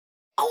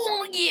I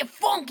wanna get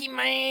funky,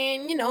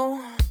 man, you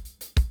know.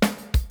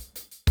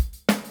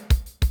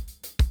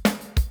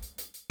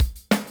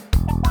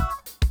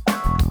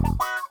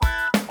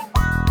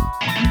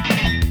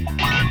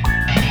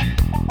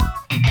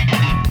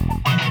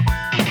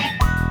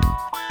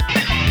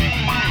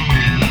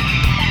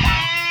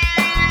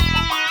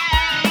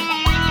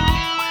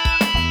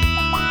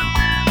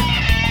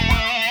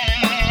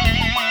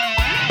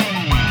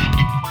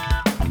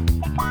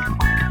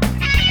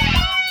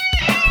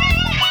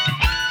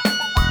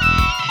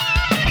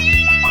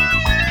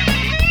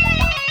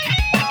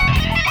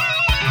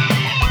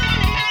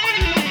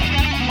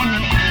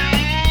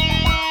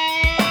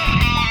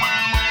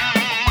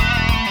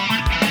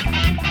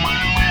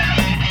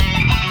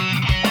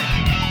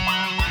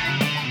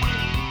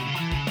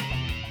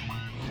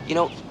 You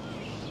know,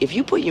 if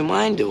you put your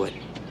mind to it,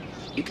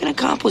 you can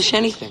accomplish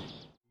anything.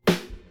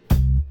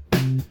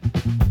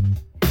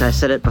 I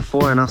said it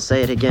before and I'll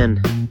say it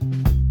again.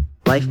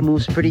 Life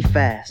moves pretty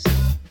fast.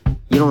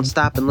 You don't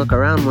stop and look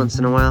around once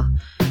in a while,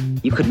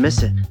 you could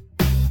miss it.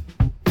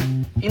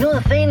 You know,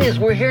 the thing is,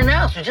 we're here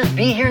now, so just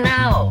be here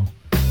now.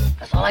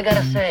 That's all I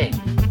gotta say.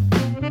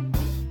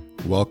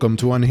 Welcome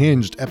to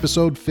Unhinged,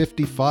 episode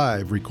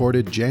 55,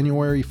 recorded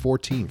January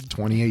 14th,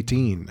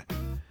 2018.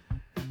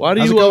 Why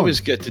do How's it you going?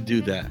 always get to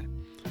do that?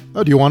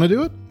 Oh, do you want to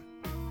do it?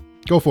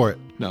 Go for it.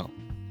 No.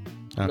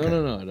 Okay.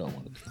 No, I don't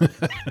want to.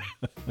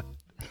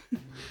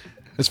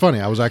 It's funny.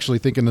 I was actually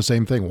thinking the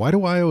same thing. Why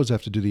do I always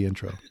have to do the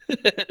intro?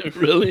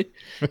 Really?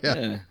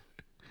 Yeah.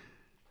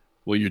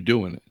 Well, you're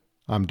doing it.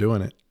 I'm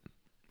doing it.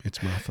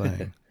 It's my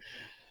thing.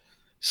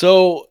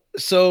 So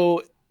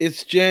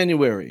it's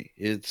January.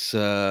 It's we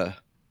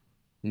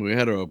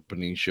had our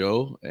opening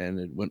show and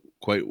it went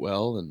quite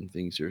well, and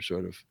things are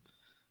sort of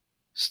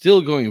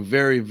still going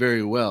very,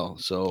 very well.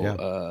 So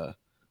Yeah.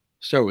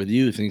 Start with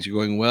you. Things are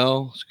going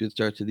well. It's a good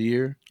start to the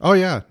year. Oh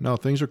yeah, no,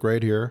 things are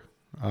great here.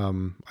 I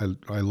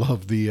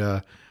love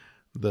the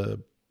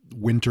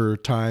winter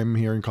time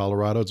here in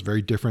Colorado. It's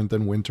very different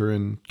than winter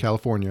in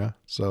California,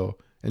 so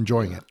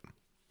enjoying it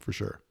for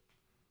sure.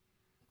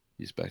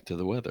 He's back to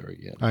the weather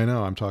again. I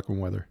know. I'm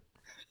talking weather.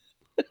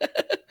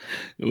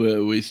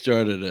 Well, we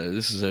started.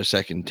 This is our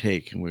second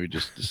take, and we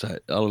just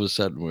decided. All of a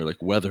sudden, we're like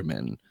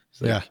weathermen. It's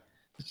like, Yeah.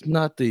 it's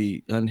not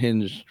the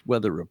unhinged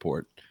weather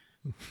report.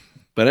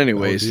 But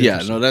anyways, be yeah,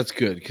 interesting. no, that's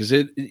good because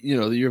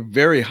you're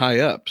very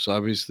high up, so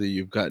obviously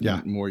you've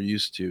gotten more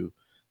used to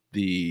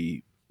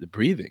the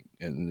breathing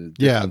and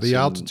the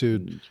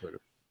altitude. in sort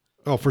of.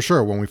 Oh, for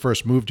sure. When we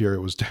first moved here,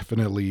 it was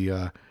definitely,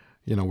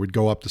 we'd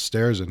go up the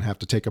stairs and have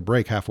to take a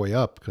break halfway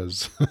up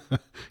because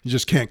you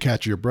just can't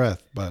catch your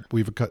breath. But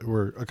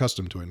we're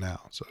accustomed to it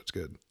now, so it's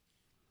good.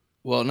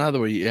 Well, now that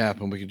we yap,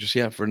 and we can just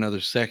yap for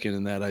another second,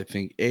 and that I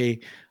think I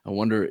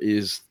wonder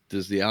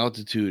does the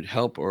altitude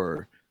help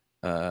or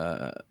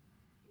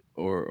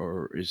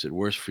is it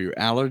worse for your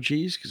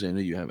allergies? Because I know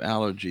you have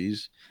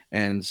allergies.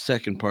 And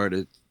second part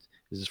is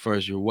as far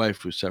as your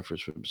wife who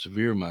suffers from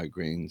severe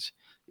migraines,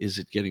 is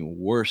it getting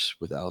worse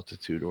with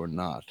altitude or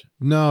not?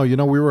 No,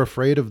 we were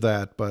afraid of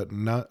that, but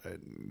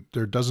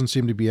there doesn't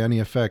seem to be any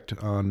effect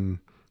on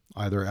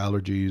either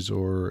allergies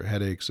or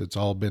headaches. It's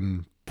all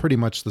been pretty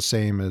much the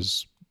same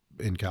as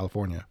in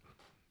California.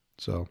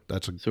 So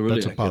that's a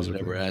I positive.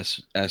 never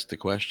asked the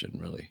question,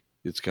 really.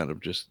 It's kind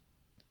of just,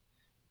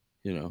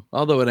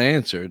 although it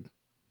answered,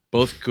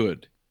 both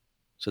good.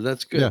 So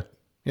that's good.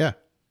 Yeah.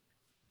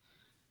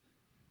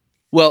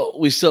 Well,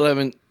 we still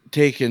haven't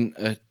taken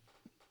a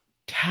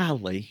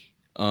tally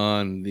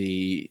on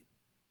the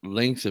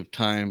length of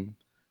time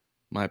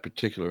my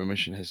particular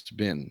mission has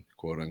been,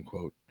 quote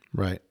unquote.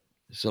 Right.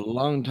 It's a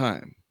long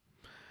time.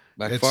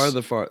 By far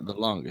the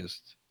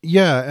longest.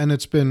 Yeah, and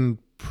it's been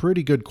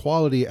pretty good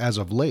quality as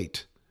of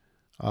late.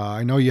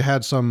 I know you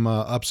had some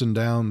ups and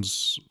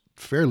downs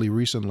fairly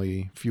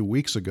recently, a few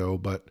weeks ago,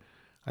 but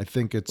I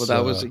think it's... Well,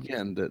 that was,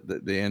 again,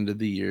 the end of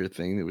the year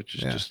thing, which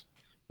is just,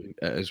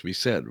 as we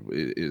said,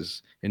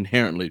 is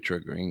inherently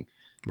triggering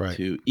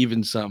to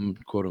even some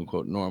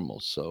quote-unquote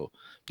normals. So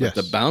but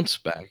the bounce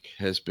back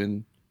has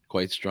been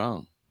quite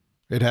strong.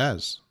 It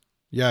has.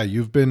 Yeah,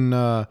 you've been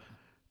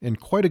in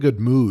quite a good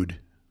mood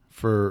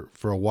for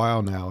a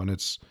while now, and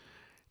it's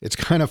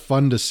kind of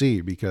fun to see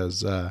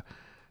because,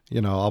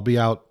 I'll be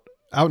out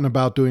and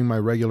about doing my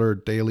regular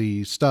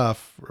daily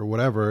stuff or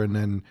whatever, and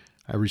then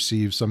I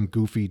receive some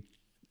goofy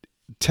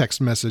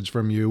text message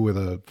from you with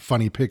a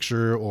funny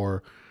picture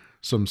or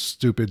some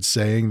stupid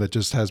saying that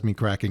just has me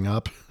cracking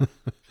up.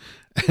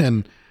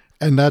 and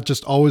that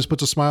just always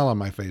puts a smile on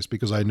my face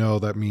because I know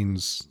that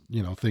means,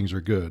 things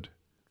are good.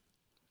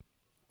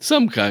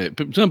 Some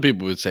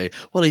people would say,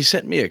 well, he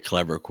sent me a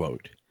clever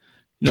quote.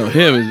 No,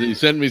 he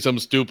sent me some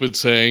stupid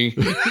saying.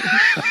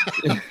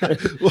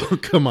 Well,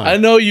 come on. I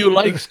know you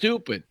like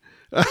stupid.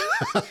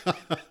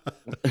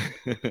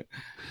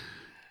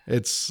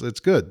 It's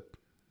good.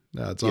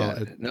 It's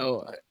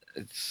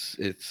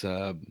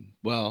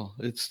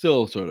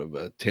still sort of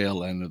a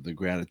tail end of the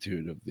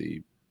gratitude of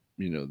the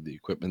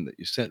equipment that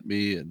you sent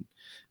me, and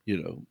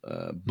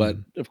but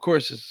of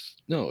course it's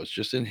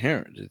just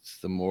inherent. It's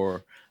the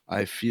more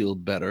I feel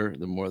better,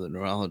 the more the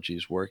neurology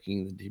is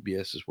working, the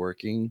DBS is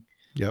working.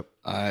 Yep.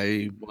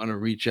 I want to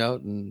reach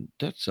out and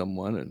touch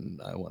someone,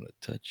 and I want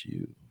to touch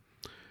you.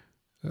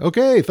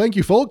 Okay, thank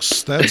you,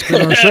 folks. That's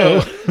been our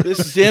show. This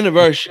is the end of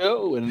our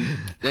show, and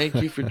thank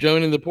you for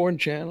joining the porn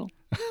channel.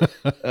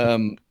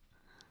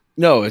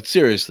 No, it's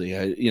seriously,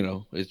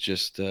 it's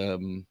just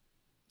I'm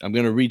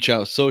going to reach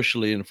out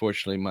socially.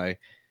 Unfortunately, my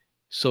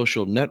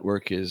social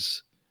network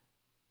is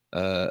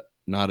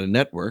not a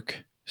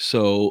network,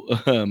 so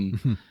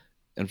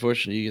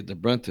unfortunately, you get the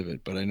brunt of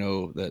it. But I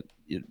know that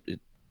it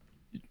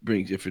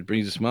brings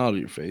a smile to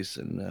your face,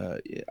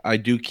 and I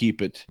do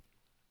keep it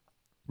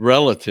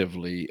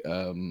relatively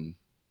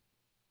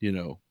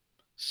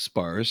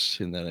sparse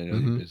in that I know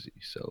you're busy,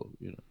 so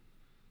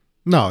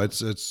no,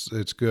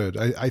 it's good.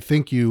 I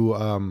think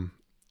you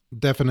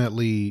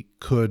definitely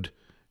could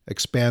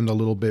expand a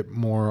little bit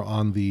more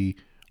on the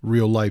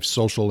real life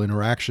social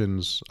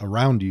interactions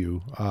around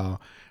you,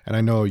 and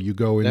I know you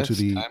go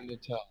into time to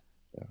tell.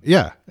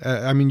 Yeah,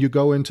 I mean, you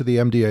go into the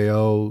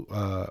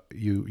MDAO,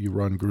 you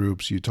run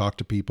groups, you talk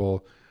to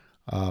people,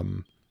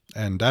 and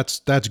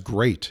that's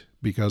great,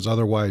 because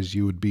otherwise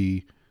you would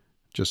be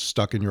just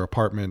stuck in your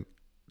apartment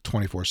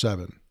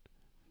 24/7,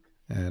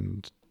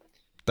 and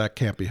that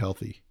can't be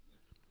healthy.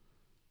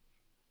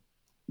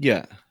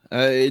 Yeah,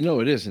 no,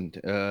 it isn't.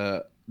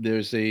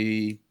 There's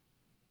a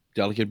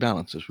delicate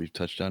balance, as we've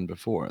touched on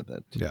before.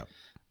 That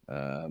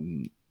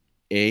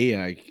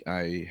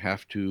I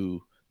have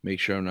to make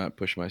sure I'm not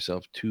pushing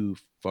myself too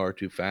far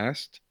too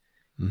fast,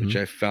 which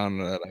I found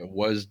that I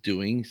was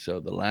doing. So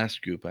the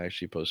last group I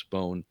actually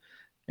postponed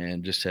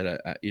and just said,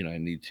 I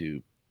need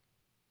to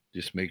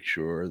just make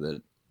sure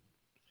that,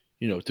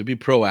 to be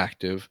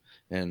proactive,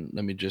 and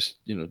let me just,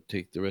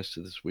 take the rest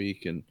of this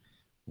week and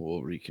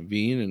we'll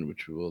reconvene, and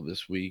which we will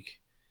this week.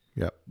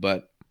 Yeah.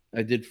 But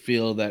I did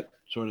feel that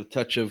sort of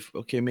touch of,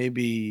 okay,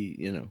 maybe,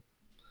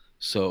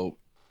 so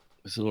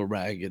it's a little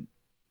ragged,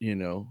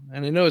 and I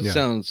know it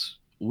sounds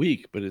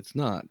weak, but it's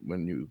not,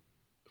 when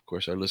of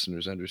course, our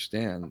listeners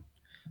understand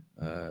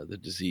the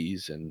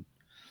disease, and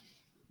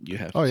you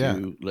have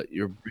to let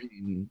your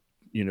brain,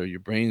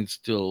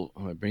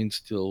 my brain's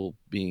still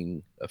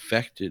being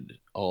affected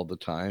all the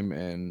time,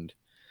 and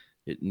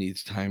it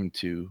needs time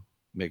to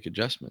make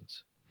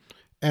adjustments.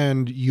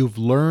 And you've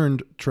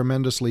learned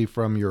tremendously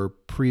from your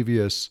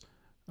previous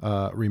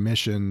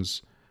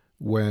remissions,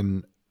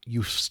 when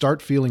you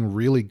start feeling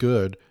really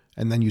good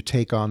and then you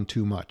take on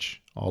too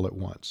much all at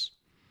once.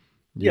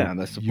 And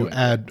that's the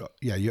point.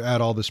 You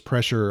add all this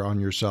pressure on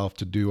yourself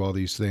to do all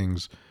these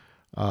things,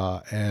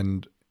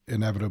 and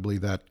inevitably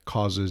that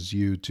causes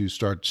you to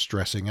start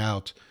stressing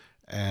out,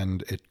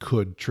 and it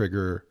could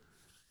trigger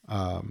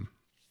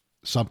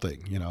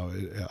something,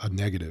 a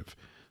negative.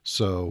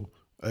 So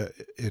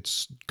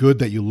it's good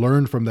that you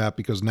learned from that,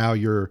 because now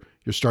you're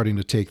starting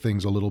to take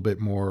things a little bit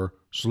more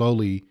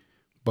slowly,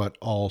 but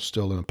all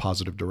still in a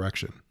positive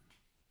direction.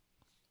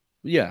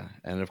 Yeah,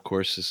 and of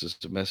course, this is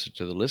the message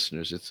to the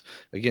listeners.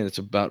 It's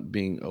about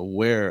being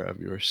aware of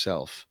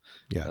yourself.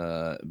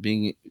 Yeah,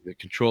 being the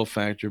control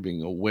factor,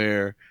 being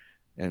aware,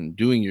 and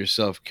doing your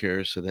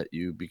self-care so that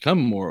you become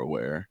more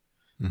aware.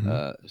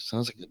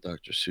 Sounds like a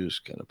Dr.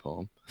 Seuss kind of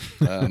poem,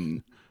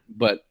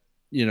 but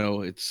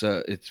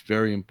it's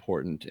very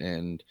important.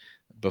 And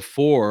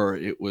before,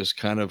 it was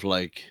kind of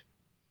like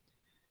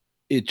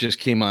it just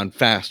came on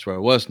fast where I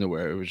wasn't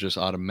aware. It was just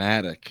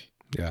automatic.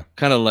 Yeah.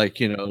 Kind of like,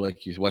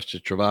 like you watch the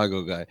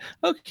Trivago guy.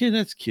 Okay,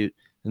 that's cute.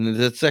 And then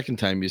the second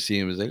time you see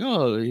him, it's like,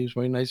 oh, he's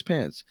wearing nice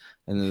pants.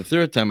 And then the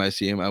third time I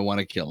see him, I want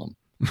to kill him.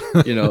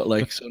 So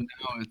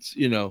now it's,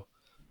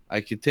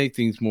 I could take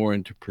things more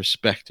into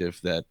perspective,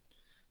 that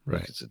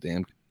it's a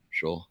damn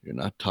commercial. You're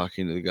not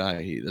talking to the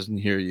guy. He doesn't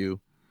hear you.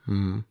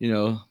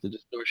 The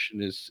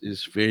distortion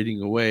is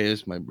fading away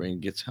as my brain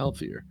gets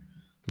healthier.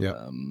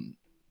 Yeah.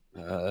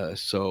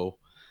 So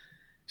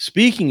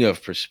speaking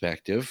of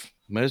perspective,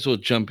 might as well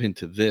jump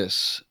into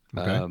this.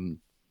 Okay.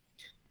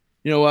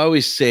 I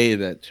always say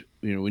that,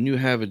 when you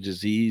have a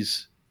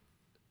disease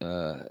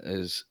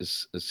as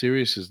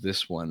serious as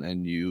this one,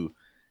 and you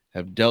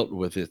have dealt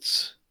with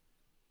its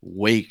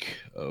wake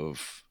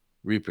of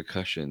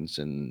repercussions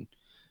and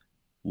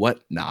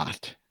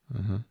whatnot.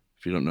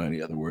 If you don't know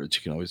any other words,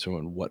 you can always throw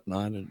in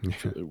whatnot, and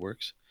it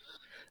works.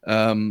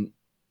 When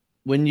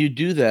you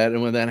do that,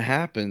 and when that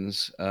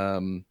happens,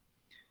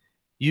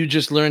 you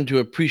just learn to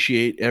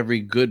appreciate every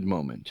good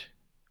moment.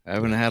 I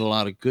haven't had a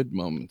lot of good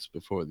moments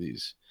before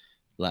these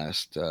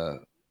last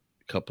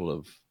couple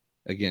of,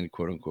 again,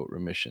 quote unquote,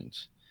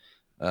 remissions.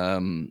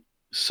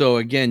 So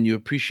again, you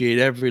appreciate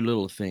every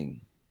little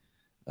thing.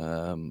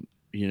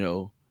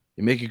 You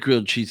make a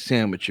grilled cheese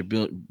sandwich, you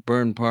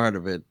burn part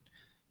of it,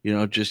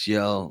 just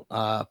yell,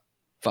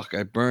 fuck,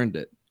 I burned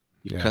it.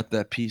 You cut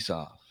that piece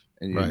off,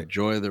 and you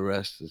enjoy the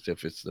rest as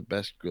if it's the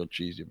best grilled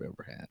cheese you've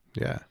ever had.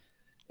 Yeah.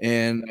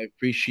 And I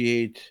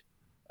appreciate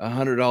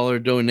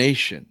 $100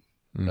 donation,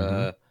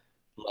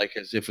 like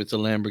as if it's a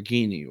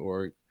Lamborghini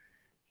or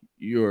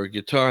your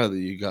guitar that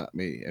you got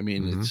me. I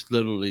mean, it's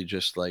literally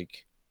just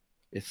like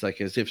it's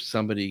like as if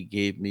somebody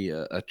gave me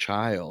a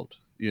child,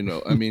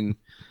 I mean,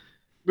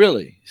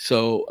 really.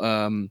 So,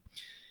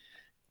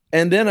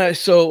 and then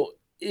so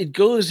it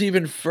goes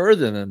even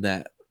further than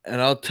that.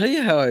 And I'll tell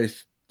you how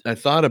I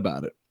thought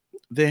about it.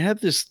 They had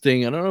this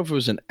thing, I don't know if it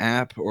was an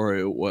app or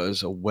it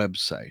was a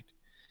website,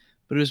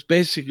 but it was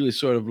basically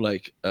sort of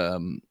like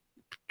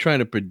trying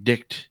to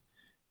predict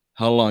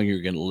how long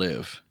you're going to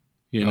live,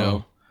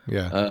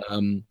 Yeah.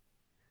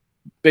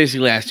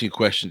 Basically asking you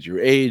questions, your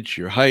age,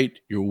 your height,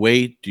 your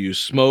weight, do you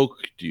smoke,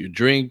 do you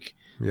drink,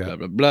 Yeah. blah,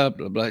 blah, blah,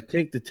 blah, blah.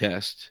 Take the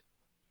test.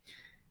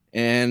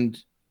 And,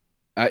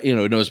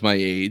 it knows my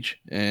age.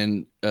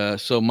 And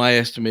so my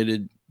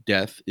estimated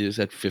death is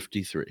at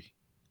 53.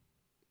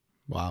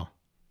 Wow.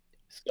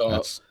 So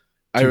That's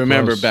I too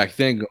remember close. back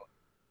then going,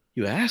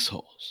 you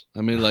assholes.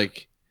 I mean,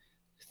 like,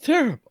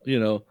 terrible.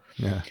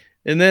 Yeah.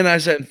 And then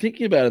as I'm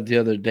thinking about it the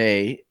other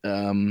day,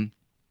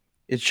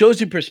 it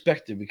shows you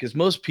perspective because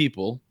most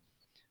people,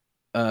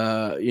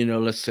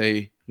 let's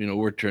say,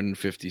 we're turning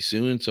 50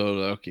 soon. So,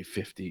 okay,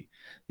 50.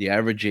 The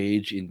average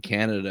age in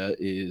Canada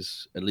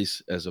is, at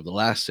least as of the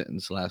last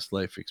sentence, last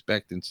life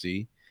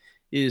expectancy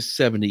is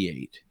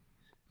 78.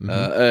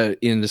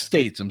 In the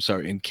States, I'm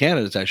sorry, in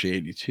Canada, it's actually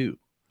 82.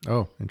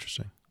 Oh,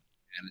 interesting.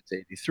 And it's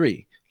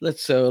 83.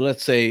 Let's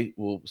say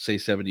we'll say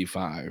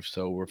 75.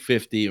 So we're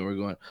 50 and we're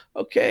going,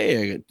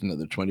 okay, I got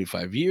another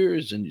 25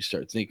 years. And you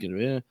start thinking of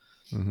it.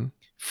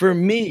 For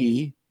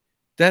me,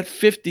 that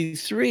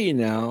 53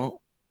 now,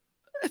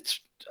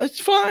 that's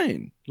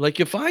fine. Like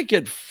if I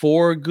get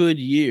 4 good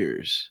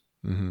years,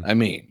 I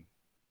mean,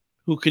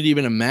 who could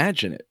even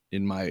imagine it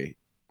in my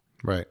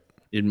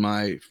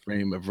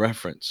frame of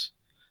reference?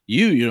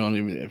 You don't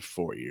even have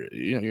 4 years.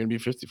 You're gonna be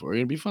 54.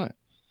 You're gonna be fine.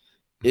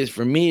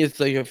 For me, it's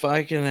like if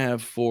I can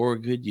have 4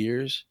 good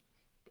years,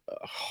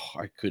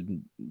 I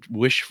couldn't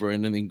wish for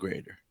anything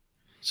greater.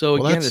 So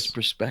again, it's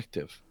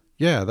perspective.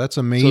 Yeah, that's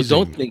amazing.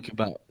 So don't think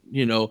about,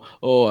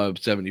 I'm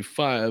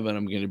 75 and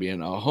I'm going to be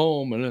in a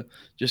home, and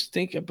just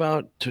think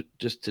about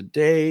just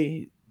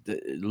today,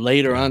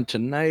 later on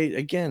tonight.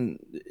 Again,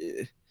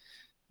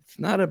 it's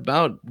not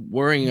about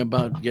worrying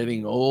about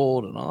getting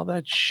old and all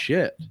that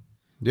shit.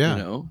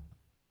 Yeah.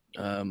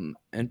 And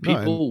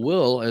people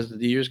will, as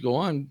the years go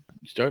on,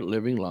 start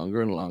living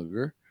longer and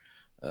longer,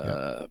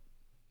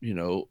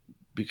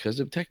 because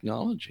of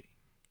technology.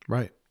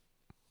 Right.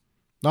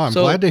 No, I'm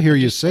glad to hear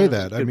you say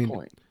that. I mean,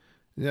 point.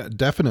 Yeah,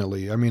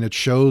 definitely. I mean, it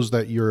shows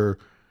that you're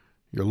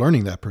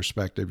learning that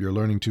perspective. You're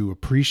learning to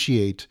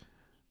appreciate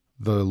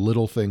the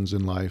little things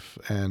in life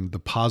and the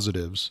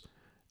positives,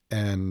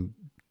 and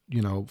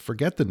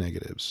forget the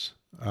negatives.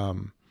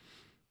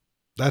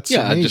 That's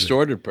amazing. A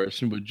distorted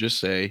person would just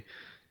say,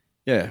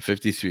 yeah,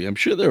 53. I'm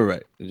sure they're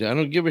right. I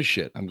don't give a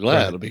shit. I'm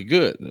glad. It'll be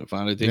good. It'll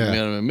finally take me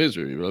out of my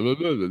misery.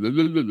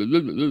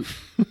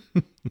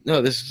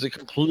 No, this is a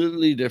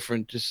completely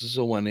different. This is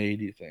a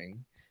 180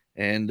 thing.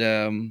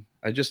 And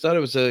I just thought it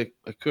was a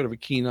kind of a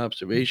keen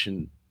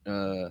observation,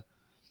 or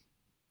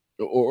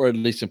at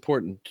least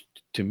important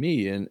to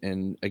me.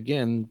 And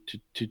again,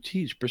 to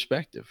teach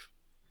perspective.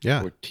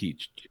 Yeah. Or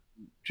teach,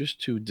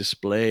 just to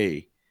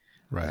display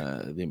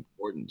the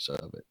importance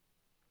of it.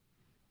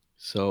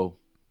 So,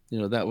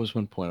 that was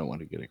one point I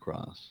wanted to get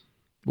across.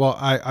 Well,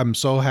 I'm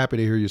so happy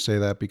to hear you say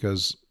that,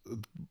 because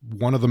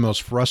one of the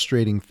most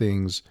frustrating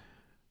things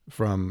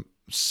from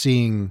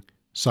seeing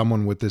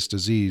someone with this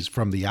disease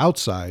from the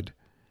outside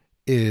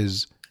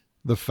is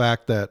the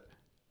fact that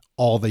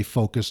all they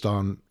focused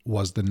on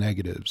was the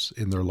negatives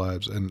in their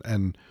lives.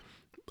 And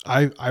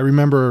I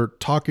remember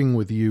talking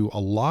with you a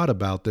lot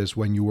about this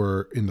when you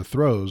were in the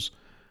throes.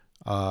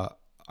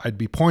 I'd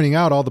be pointing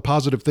out all the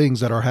positive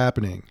things that are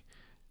happening,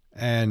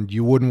 and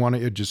you wouldn't want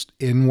to, just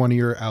in one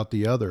ear out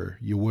the other.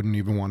 You wouldn't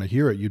even want to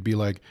hear it. You'd be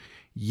like,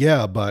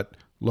 yeah, but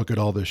look at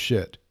all this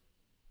shit.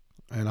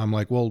 And I'm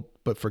like, well,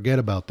 but forget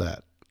about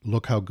that.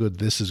 Look how good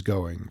this is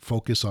going.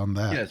 Focus on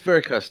that. Yeah, it's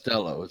very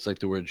Costello. It's like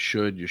the word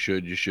should, you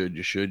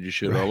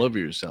should all over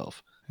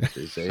yourself.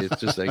 They say it's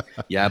just like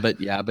yabbit.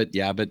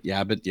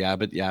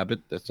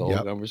 That's the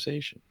whole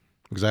conversation.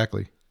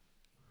 Exactly.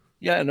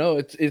 Yeah,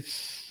 no,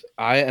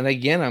 and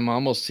again, I'm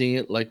almost seeing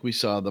it like we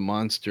saw the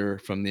monster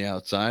from the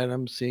outside.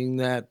 I'm seeing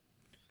that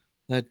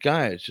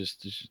guy. It's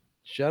just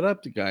shut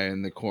up, the guy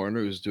in the corner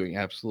who's doing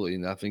absolutely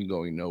nothing,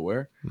 going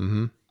nowhere.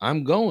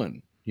 I'm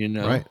going,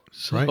 Right.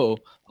 So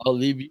I'll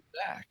leave you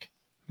back.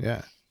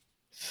 Yeah.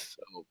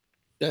 So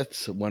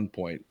that's one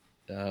point.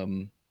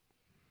 The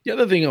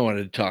other thing I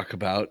wanted to talk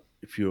about,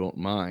 if you don't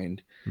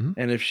mind,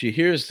 and if she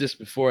hears this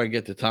before I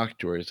get to talk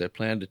to her, is I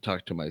plan to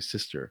talk to my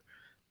sister.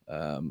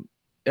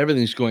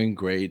 Everything's going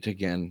great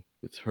again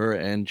with her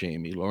and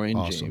Jamie, Lori and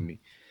Awesome. Jamie.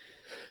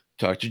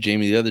 Talked to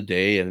Jamie the other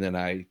day, and then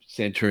I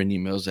sent her an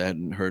email. I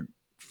hadn't heard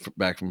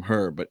back from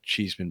her, but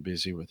she's been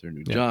busy with her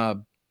new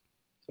job.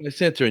 So I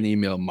sent her an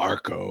email,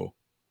 Marco,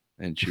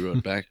 and she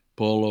wrote back,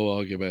 Polo,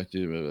 I'll get back to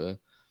you.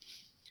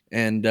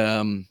 And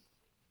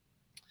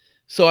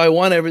so I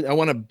want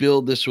to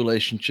build this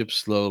relationship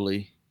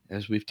slowly,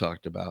 as we've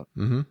talked about.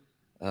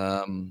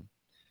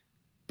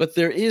 But But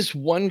there is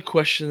one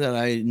question that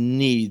I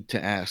need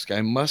to ask.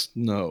 I must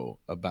know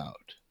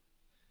about.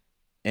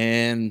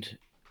 And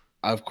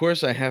of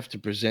course, I have to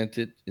present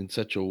it in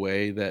such a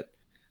way that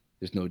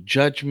there's no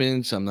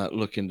judgments. I'm not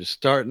looking to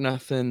start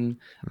nothing.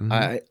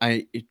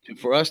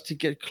 For us to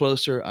get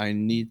closer, I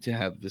need to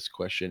have this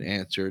question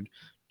answered.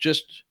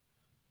 Just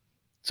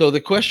so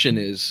the question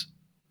is,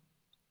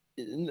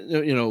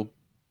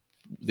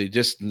 they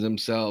distance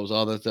themselves,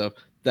 all that stuff.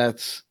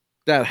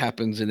 That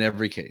happens in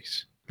every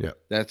case. Yeah.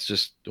 That's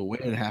just the way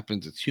it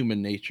happens. It's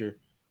human nature.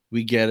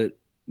 We get it.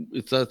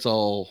 That's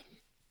all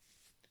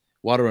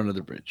water under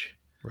the bridge.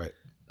 Right.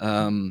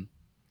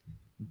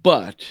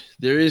 But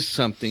there is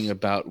something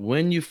about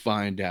when you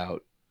find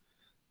out,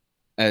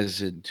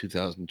 as in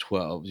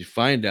 2012, you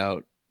find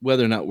out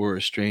whether or not we're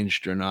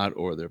estranged or not,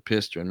 or they're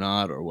pissed or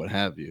not, or what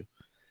have you,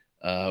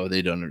 or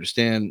they don't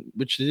understand,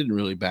 which they didn't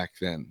really back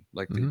then,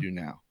 like they do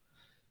now.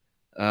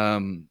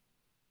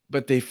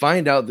 But they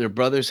find out their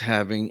brother's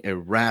having a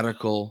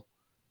radical,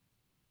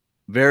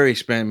 very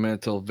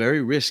experimental,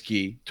 very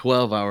risky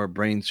 12-hour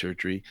brain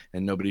surgery,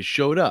 and nobody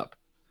showed up.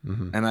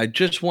 And I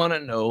just want to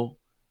know,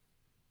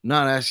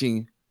 not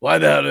asking, why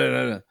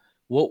that?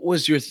 What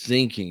was your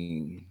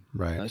thinking?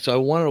 Right. So I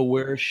want to know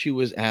where she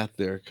was at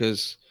there,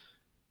 because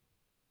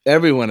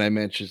everyone I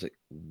mentioned is like,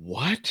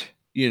 what?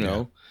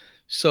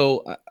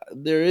 So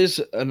there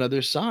is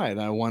another side.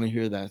 I want to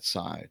hear that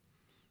side.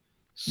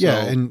 So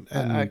yeah, and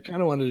I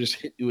kind of want to just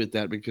hit you with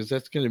that, because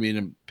that's going to be an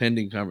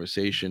impending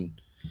conversation,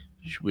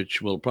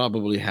 which will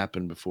probably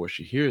happen before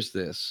she hears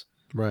this.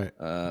 Right.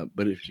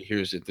 But if she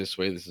hears it this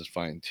way, this is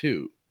fine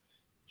too.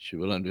 She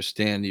will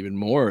understand even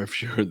more if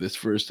she heard this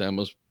first time.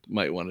 Most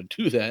might want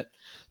to do that.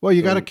 Well,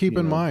 you got to keep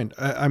in mind.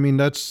 I mean,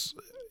 that's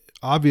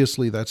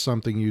obviously that's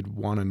something you'd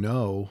want to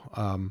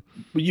know.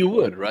 You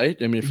would, right?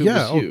 I mean, if it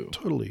was you,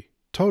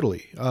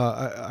 totally.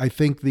 I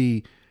think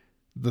the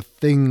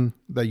thing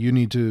that you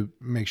need to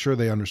make sure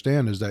they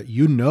understand is that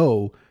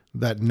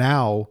that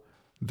now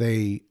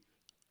they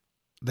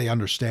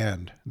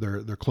understand.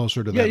 They're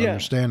closer to that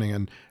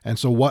understanding, and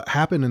so what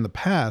happened in the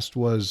past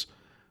was,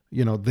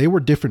 they were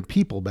different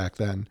people back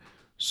then.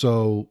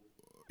 So,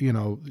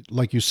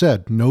 like you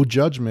said, no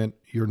judgment.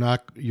 You're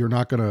not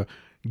going to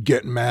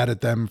get mad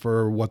at them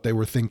for what they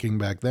were thinking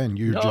back then.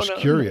 You're just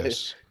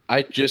curious. No.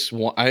 I just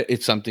want,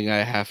 it's something I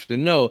have to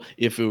know.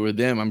 If it were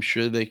them, I'm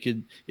sure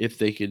if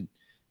they could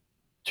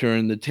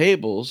turn the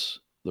tables,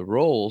 the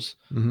roles,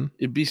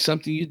 it'd be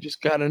something you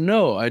just got to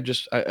know. I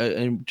just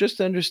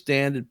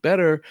understand it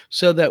better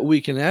so that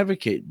we can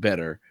advocate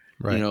better,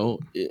 right.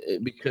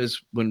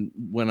 Because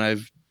when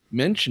I've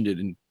mentioned it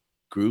in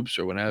groups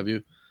or what have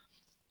you,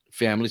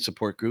 family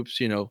support groups,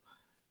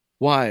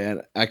 why?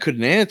 And I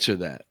couldn't answer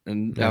that.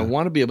 And I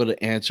want to be able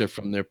to answer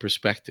from their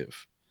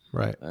perspective.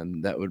 Right.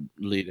 And that would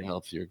lead a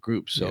healthier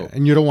group. So,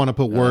 and you don't want to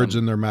put words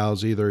in their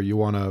mouths either. You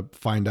want to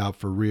find out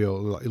for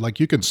real. Like,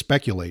 you can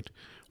speculate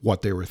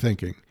what they were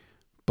thinking,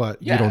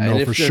 but you don't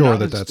know for sure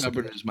that that's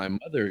stubborn as my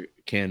mother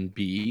can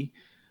be.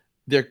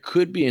 There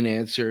could be an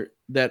answer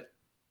that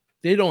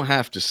they don't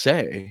have to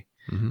say.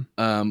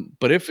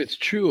 But if it's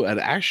true, it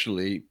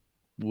actually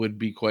would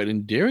be quite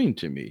endearing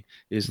to me,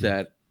 is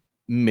that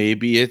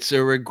maybe it's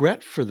a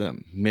regret for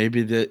them.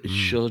 Maybe that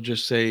she'll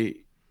just say,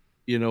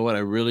 you know what, I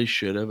really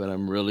should have, and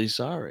I'm really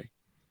sorry.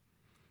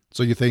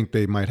 So you think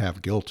they might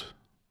have guilt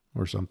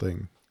or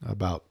something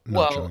about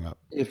not showing up?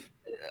 If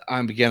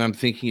I'm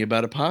thinking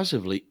about it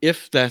positively.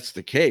 If that's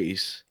the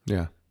case,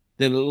 then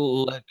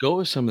it'll let go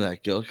of some of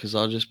that guilt, because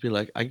I'll just be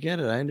like, I get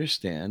it, I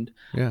understand.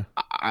 Yeah,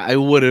 I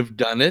would have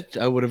done it.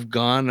 I would have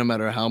gone no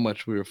matter how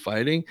much we were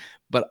fighting.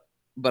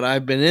 But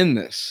I've been in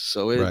this,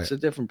 so it's a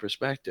different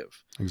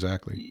perspective.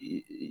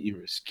 Exactly. You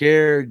were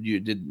scared. You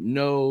didn't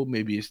know.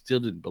 Maybe you still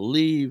didn't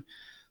believe.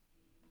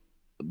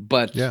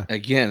 But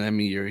again, I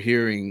mean, you're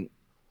hearing.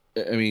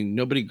 I mean,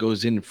 nobody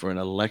goes in for an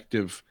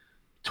elective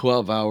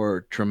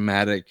 12-hour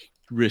traumatic,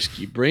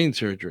 risky brain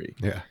surgery.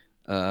 Yeah.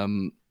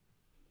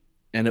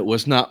 And it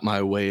was not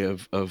my way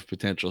of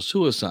potential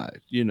suicide.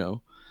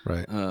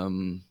 Right. I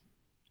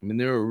mean,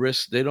 there are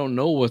risks. They don't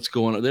know what's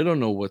going on. They don't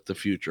know what the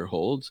future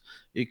holds.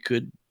 It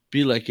could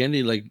be like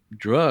any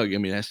drug. I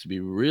mean, it has to be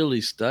really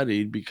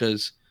studied,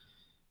 because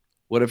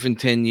what if in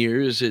 10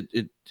 years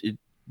it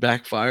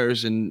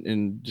backfires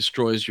and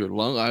destroys your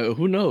lung?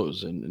 Who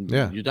knows? And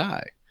you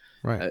die.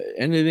 Right.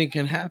 Anything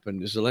can happen.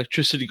 There's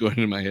electricity going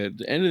in my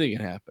head. Anything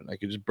can happen. I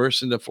could just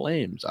burst into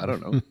flames. I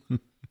don't know.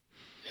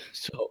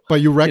 So,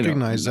 but you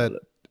recognize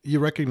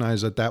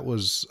that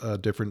was a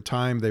different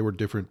time. They were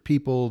different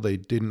people. They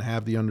didn't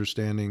have the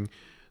understanding.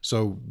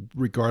 So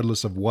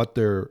regardless of what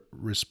their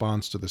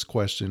response to this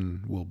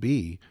question will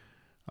be,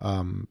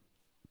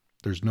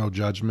 there's no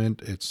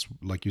judgment. It's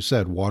like you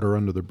said, water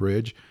under the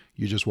bridge.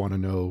 You just want to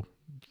know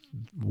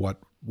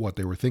what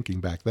they were thinking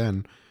back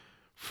then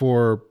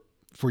for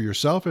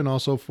yourself, and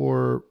also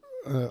for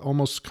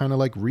almost kind of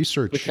like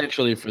research.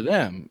 Potentially for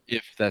them,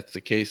 if that's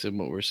the case of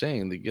what we're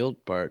saying, the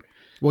guilt part.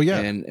 Well, yeah.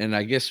 And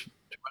I guess to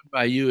run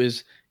by you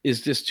is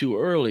this too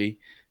early?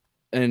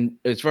 And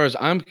as far as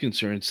I'm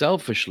concerned,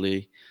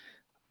 selfishly,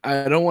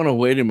 I don't want to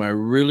wait him. I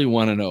really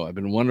want to know. I've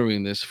been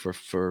wondering this for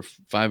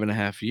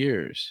 5.5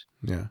 years.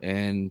 Yeah.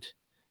 And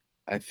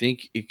I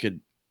think it could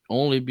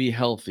only be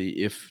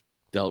healthy if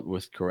dealt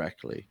with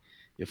correctly.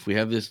 If we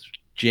have this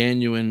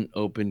genuine,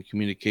 open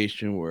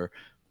communication where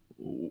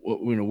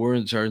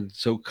words aren't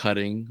so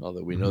cutting,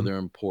 although we know they're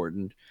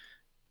important.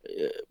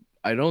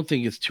 I don't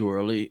think it's too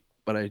early,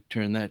 but I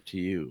turn that to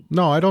you.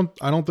 No, I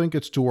don't think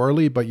it's too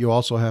early, but you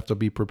also have to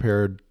be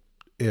prepared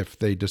if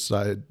they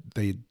decide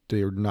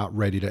they're not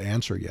ready to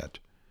answer yet.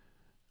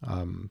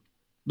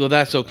 Well,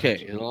 that's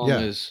okay, as long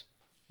as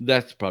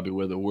that's probably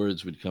where the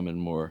words would come in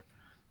more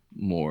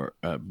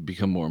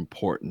become more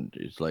important.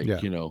 It's like,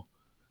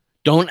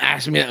 don't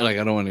ask me that. Like,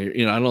 I don't want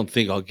to, I don't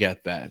think I'll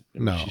get that. I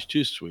mean, no, she's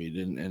too sweet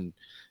and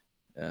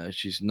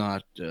she's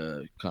not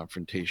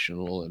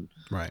confrontational, and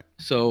right.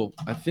 So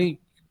I think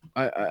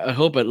I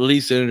hope at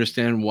least they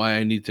understand why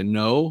I need to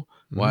know,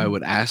 why I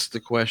would ask the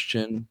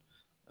question.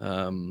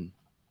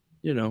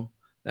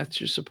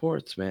 That's your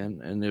supports, man.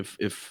 And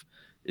if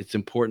it's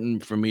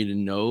important for me to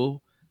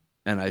know,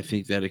 and I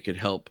think that it could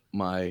help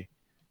my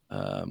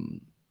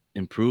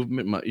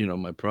improvement,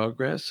 my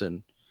progress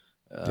and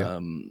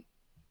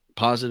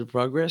positive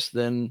progress,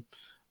 then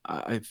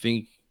I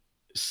think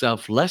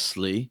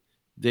selflessly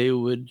they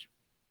would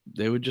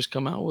just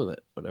come out with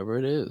it, whatever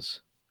it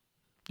is.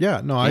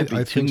 Yeah, no, I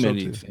think so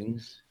too.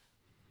 Things.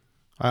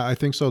 I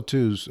think so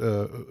too.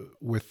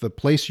 With the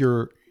place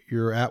you're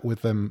at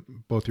with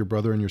them, both your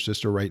brother and your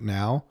sister right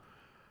now,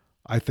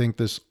 I think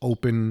this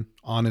open,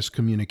 honest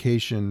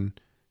communication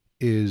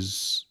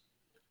is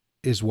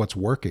what's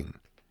working.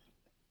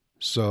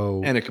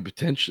 So, and it could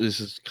potentially,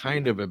 this is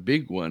kind of a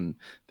big one,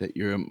 that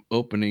you're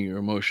opening your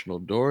emotional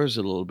doors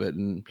a little bit,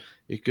 and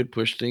it could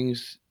push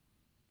things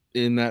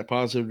in that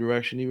positive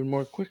direction even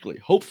more quickly.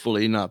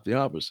 Hopefully not the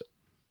opposite,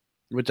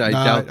 which I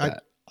doubt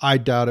that. I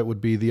doubt it would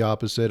be the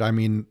opposite. I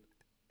mean,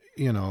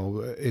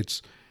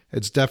 it's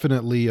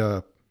definitely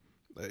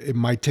it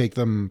might take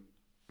them,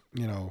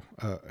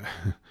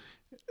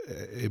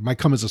 it might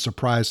come as a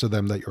surprise to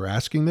them that you're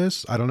asking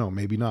this. I don't know,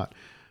 maybe not,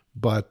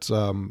 but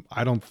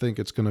I don't think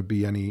it's going to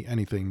be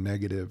anything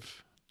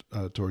negative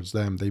towards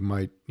them. They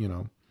might,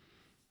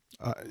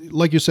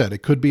 like you said,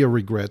 it could be a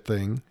regret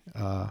thing,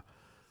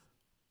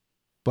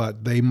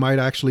 but they might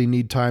actually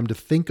need time to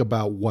think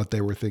about what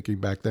they were thinking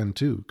back then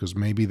too, because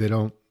maybe they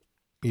don't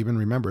even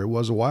remember. It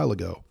was a while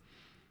ago.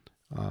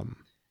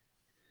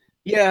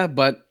 Yeah,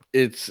 but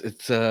it's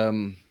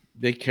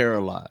they care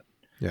a lot.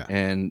 Yeah.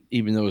 And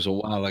even though it was a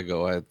while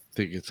ago, I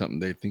think it's something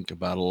they think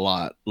about a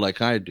lot,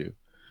 like I do.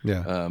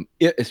 Yeah.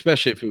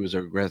 Especially if it was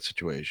a regret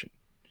situation.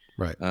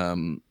 Right.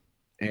 And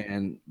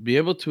be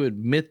able to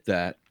admit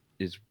that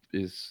is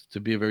to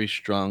be a very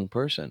strong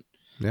person.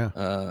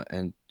 Yeah.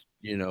 And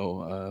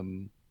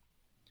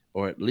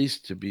or at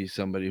least to be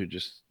somebody who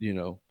just,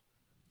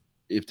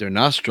 if they're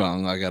not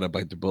strong, I got to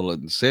bite the bullet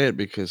and say it,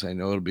 because I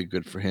know it'll be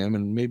good for him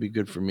and maybe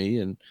good for me,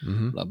 and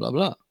blah, blah,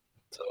 blah.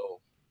 So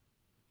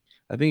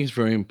I think it's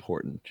very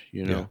important,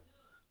 Yeah.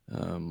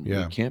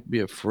 You can't be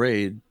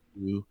afraid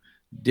to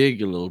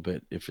dig a little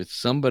bit. If it's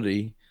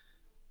somebody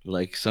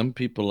like some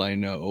people I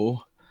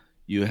know,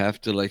 you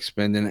have to like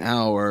spend an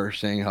hour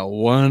saying how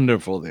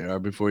wonderful they are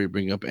before you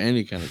bring up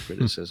any kind of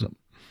criticism.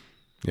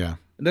 Yeah.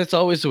 And that's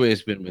always the way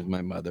it's been with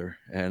my mother.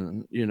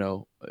 And,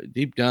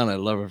 deep down, I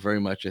love her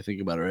very much. I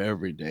think about her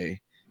every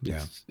day.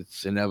 Yeah.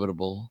 It's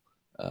inevitable.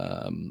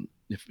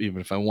 Even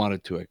if I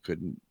wanted to, I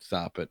couldn't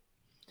stop it.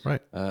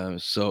 Right.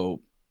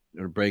 So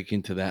we're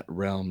breaking to that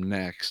realm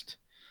next.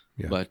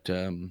 Yeah. But,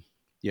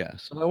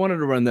 so I wanted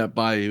to run that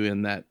by you,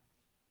 and that,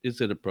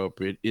 is it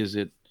appropriate? Is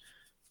it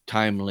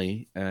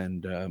timely?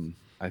 And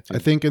I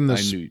think in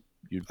this,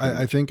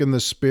 I think in the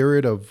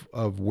spirit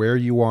of where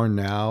you are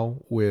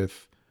now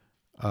with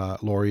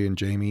Lori and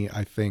Jamie,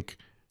 I think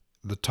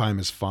the time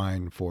is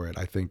fine for it.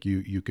 I think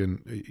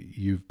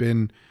you've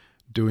been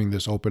doing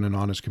this open and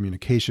honest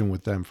communication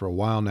with them for a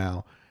while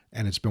now,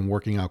 and it's been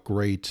working out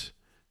great.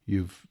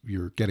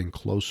 You're getting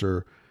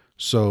closer.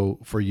 So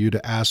for you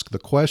to ask the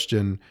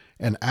question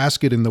and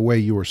ask it in the way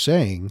you were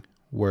saying,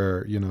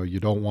 where, you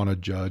don't want to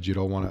judge, you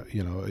don't want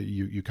to,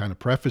 you kind of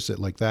preface it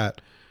like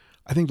that,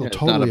 I think they'll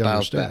totally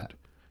understand. That.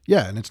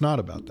 Yeah. And it's not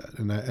about that.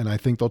 And I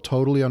think they'll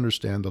totally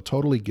understand. They'll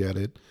totally get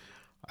it.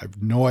 I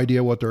have no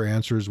idea what their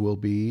answers will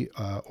be,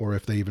 or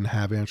if they even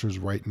have answers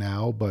right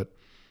now, but,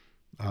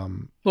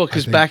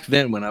 because back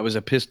then when I was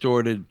a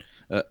pistorted,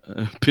 when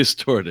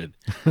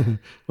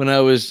I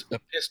was a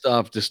pissed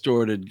off,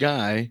 distorted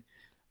guy,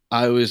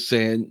 I was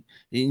saying,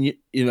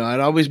 I'd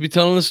always be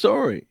telling the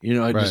story,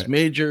 I just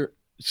major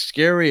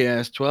scary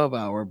ass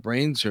 12-hour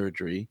brain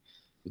surgery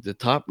with the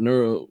top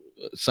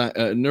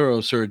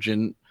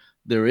neurosurgeon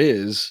there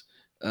is,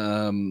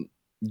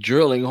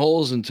 drilling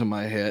holes into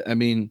my head. I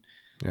mean,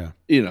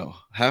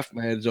 half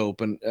my head's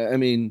open. I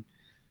mean,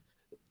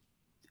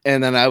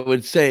 and then I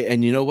would say,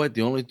 and you know what?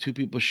 The only two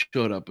people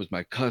showed up was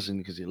my cousin,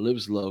 because he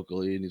lives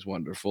locally and he's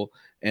wonderful,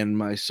 and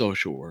my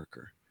social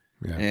worker.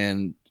 Yeah.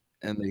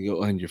 And they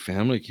go, and your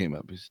family came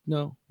up. He said,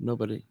 no,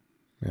 nobody.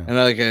 Yeah. And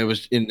I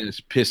was in this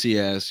pissy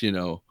ass,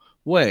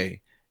 way.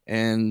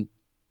 and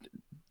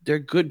they're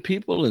good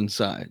people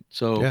inside.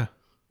 So Yeah.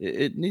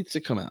 it needs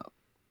to come out.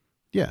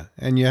 Yeah.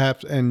 And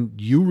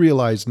you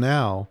realize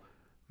now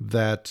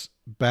that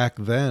back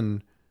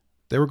then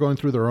they were going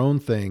through their own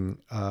thing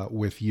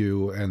with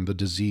you and the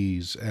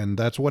disease. And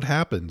that's what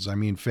happens. I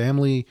mean,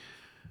 family,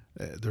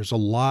 there's a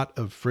lot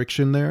of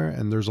friction there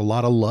and there's a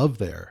lot of love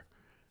there.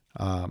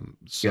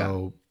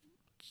 So,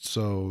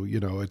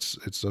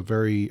 it's a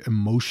very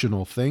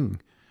emotional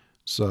thing.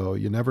 So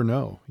you never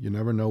know. You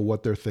never know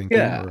what they're thinking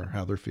or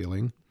how they're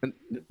feeling. And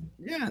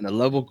the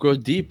love will grow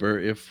deeper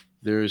if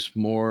there's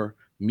more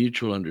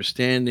mutual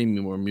understanding,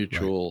 more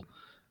mutual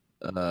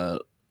love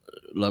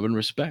and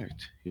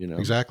respect.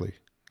 Exactly.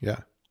 Yeah.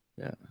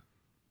 Yeah.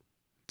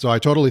 So I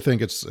totally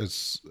think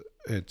it's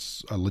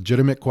a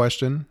legitimate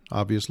question,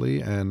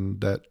 obviously, and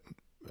that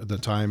the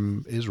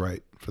time is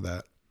right for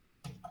that.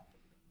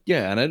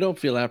 Yeah, and I don't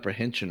feel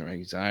apprehension or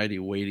anxiety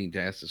waiting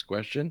to ask this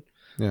question.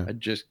 Yeah.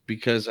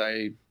 Because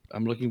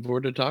I'm looking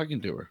forward to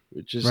talking to her,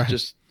 which is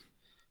just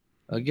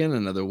again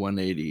another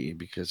 180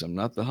 because I'm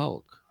not the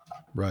Hulk.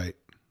 Right.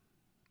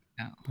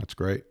 Yeah. That's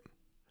great.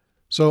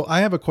 So I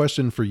have a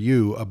question for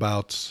you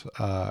about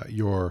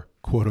your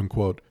quote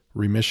unquote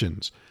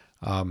remissions.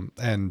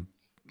 And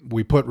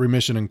we put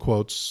remission in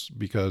quotes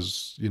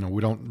because,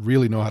 we don't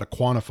really know how to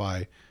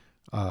quantify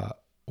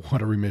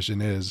what a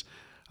remission is.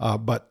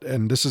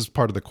 And this is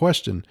part of the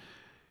question.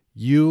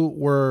 You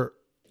were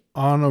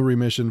on a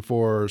remission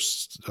for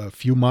a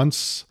few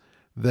months.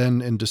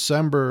 Then in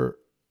December,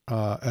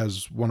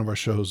 as one of our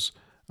shows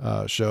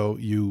show,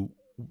 you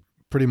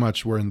pretty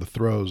much were in the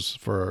throes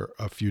for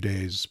a few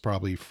days,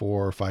 probably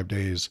 4 or 5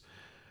 days.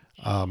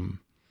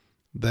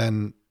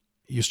 Then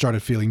you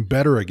started feeling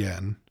better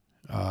again.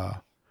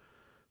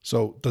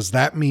 So does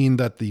that mean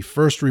that the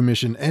first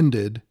remission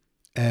ended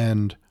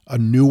and a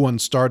new one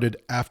started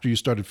after you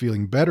started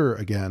feeling better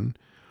again?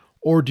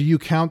 Or do you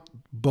count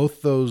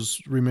both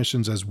those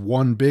remissions as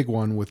one big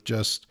one with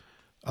just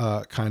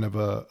kind of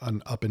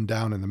an up and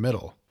down in the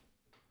middle?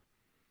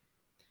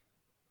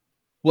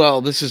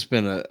 Well, this has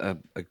been a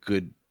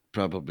good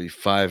probably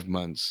 5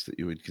 months that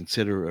you would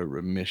consider a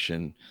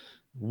remission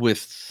with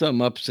some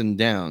ups and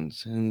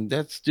downs. And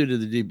that's due to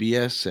the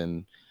DBS.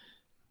 And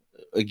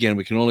again,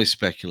 we can only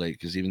speculate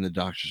because even the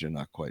doctors are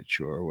not quite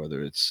sure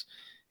whether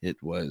it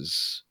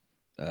was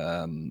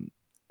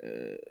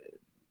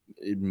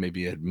it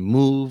maybe had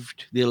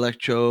moved the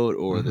electrode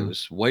or there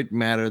was white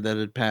matter that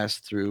had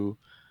passed through.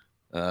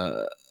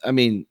 I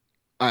mean,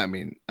 I'm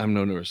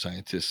no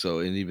neuroscientist, so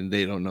and even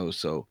they don't know,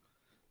 so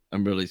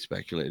I'm really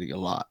speculating a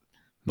lot.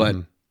 But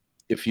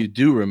if you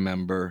do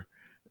remember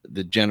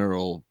the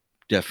general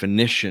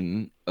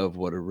definition of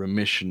what a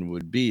remission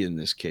would be in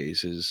this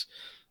case is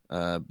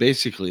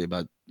basically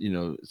about,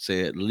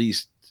 say at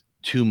least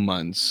 2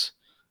 months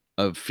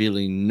of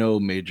feeling no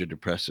major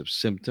depressive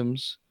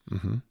symptoms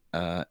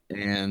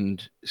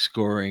and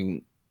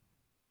scoring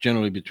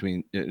generally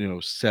between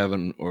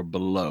 7 or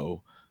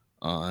below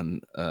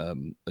on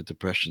a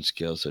depression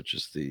scale such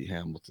as the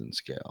Hamilton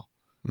scale.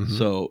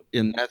 So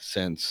in that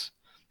sense,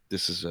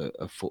 this is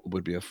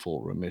would be a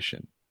full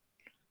remission.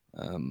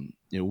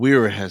 We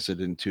were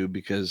hesitant too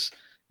because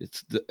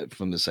it's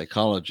from the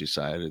psychology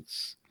side,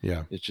 it's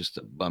just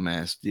a bum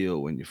ass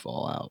deal when you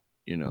fall out,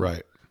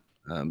 Right.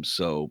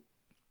 So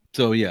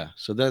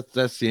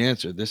that's the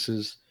answer. This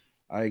is,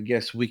 I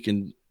guess we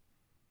can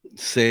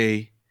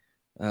say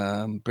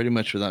pretty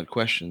much without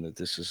question that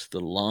this is the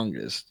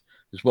longest.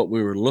 Is what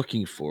we were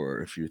looking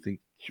for. If you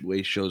think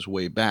way shows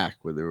way back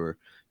where there were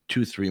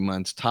 2-3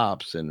 months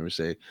tops, and we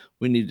say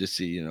we need to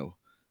see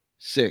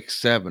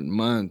 6-7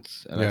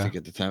 months, and I think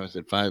at the time I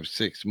said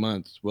 5-6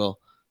 months. Well,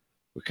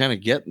 we're kind of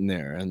getting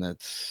there, and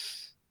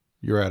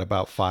you're at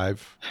about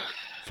 5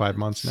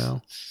 months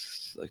now.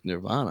 It's like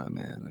nirvana,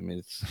 man. I mean,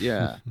 it's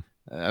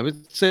I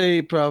would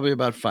say probably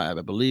about 5.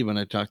 I believe when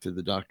I talked to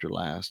the doctor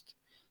last,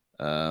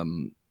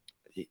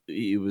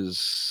 he was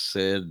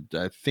said,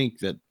 I think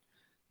that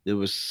there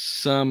was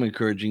some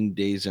encouraging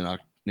days in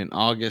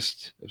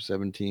August of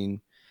 17.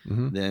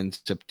 Then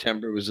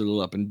September was a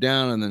little up and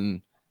down, and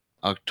then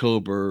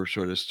October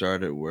sort of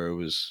started where it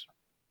was,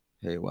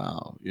 hey,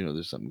 wow,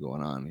 there's something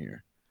going on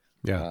here.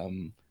 Yeah.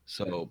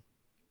 So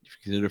if you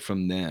consider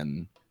from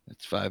then,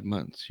 that's 5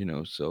 months,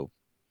 so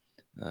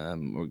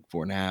or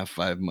 4.5,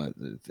 5 months,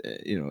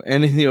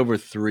 anything over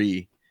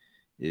 3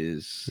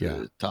 is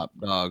top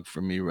dog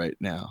for me right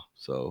now.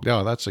 So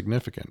yeah, that's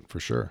significant for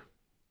sure.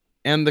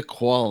 And the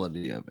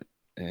quality of it.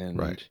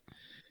 And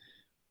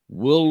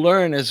we'll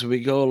learn as we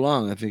go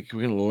along. I think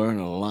we're going to learn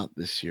a lot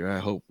this year. I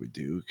hope we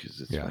do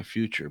because it's my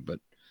future. But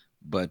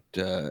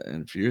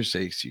and for your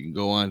sakes, you can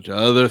go on to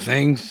other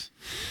things.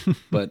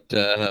 But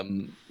I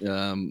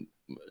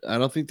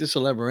don't think this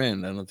will ever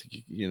end. I don't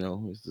think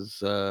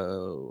this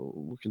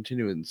we'll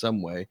continue it in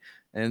some way,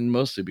 and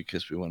mostly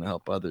because we want to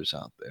help others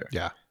out there.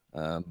 Yeah.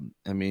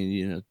 I mean,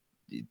 you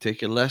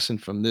take a lesson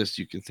from this.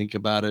 You can think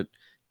about it.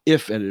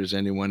 If there's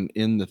anyone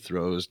in the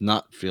throes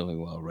not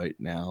feeling well right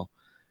now,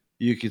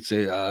 you could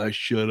say,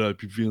 shut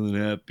up, you're feeling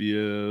happy.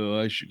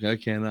 How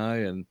can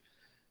I? And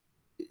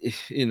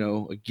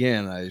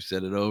again, I've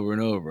said it over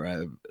and over. I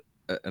have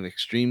an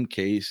extreme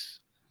case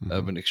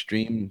of an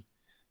extreme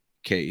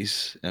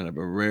case and of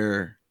a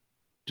rare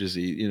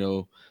disease,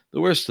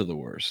 the worst of the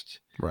worst,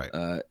 right?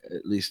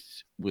 At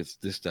least with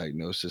this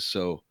diagnosis.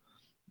 So,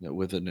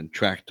 with an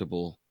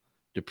intractable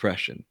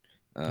depression,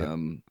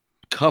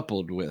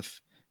 coupled with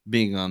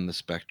being on the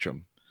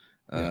spectrum,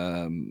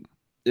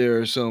 there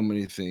are so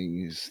many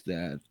things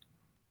that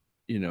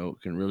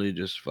can really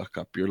just fuck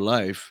up your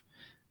life.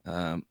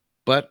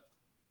 But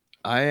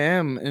I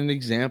am an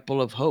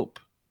example of hope.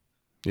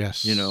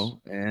 Yes.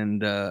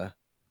 And I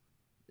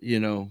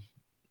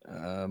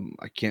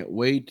can't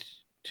wait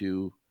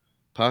to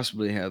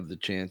possibly have the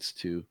chance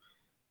to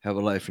have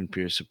a life in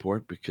peer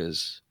support,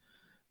 because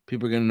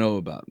people are going to know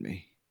about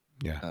me.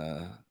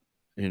 Yeah.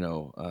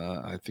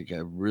 I think I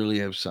really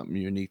have something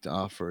unique to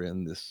offer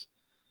in this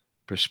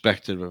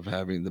perspective of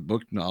having the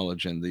book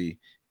knowledge and the,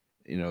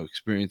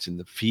 experience in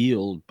the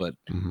field, but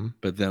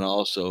then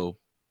also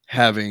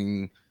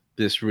having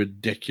this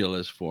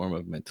ridiculous form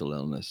of mental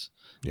illness.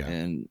 Yeah.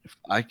 And if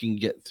I can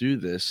get through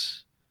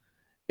this,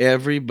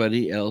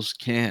 everybody else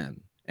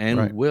can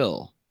and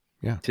will.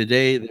 Yeah.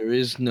 Today, there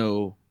is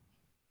no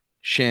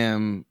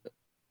sham,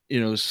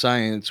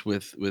 science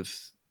with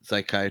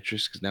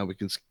psychiatrists, because now we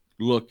can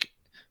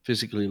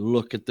physically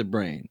look at the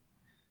brain.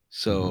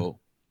 So,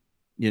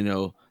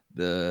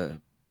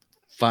 the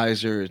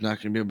Pfizer is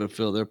not going to be able to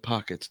fill their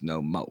pockets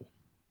no more.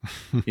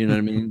 You know what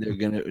I mean? They're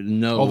going to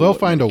know. Well, they'll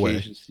find a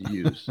way to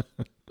use.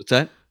 What's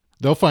that?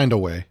 They'll find a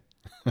way.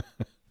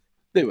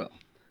 They will.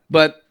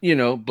 But,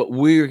 but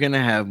we're going to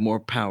have more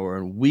power,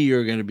 and we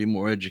are going to be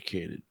more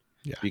educated.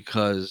 Yeah.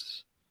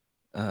 Because,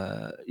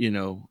 there's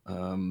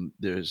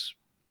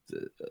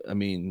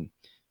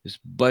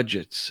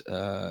budgets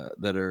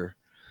that are,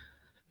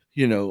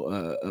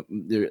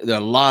 they're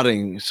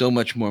allotting so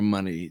much more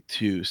money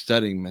to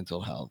studying mental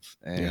health.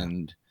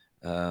 And,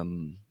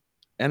 and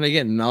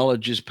again,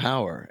 knowledge is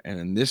power. And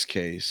in this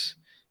case,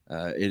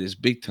 it is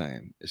big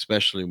time,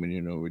 especially when,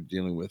 we're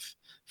dealing with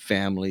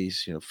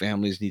families.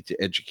 Families need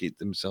to educate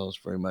themselves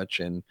very much,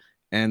 and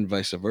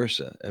vice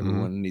versa.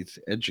 Everyone needs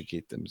to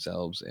educate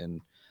themselves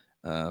and,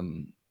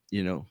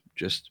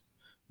 just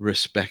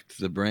respect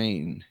the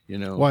brain,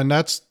 Well, and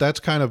that's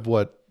kind of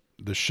what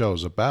the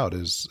show's about,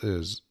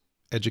 is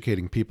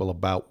educating people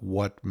about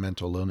what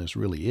mental illness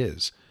really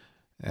is.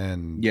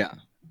 And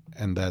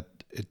and that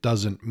it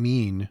doesn't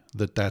mean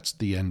that that's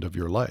the end of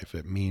your life.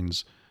 It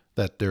means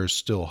that there's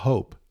still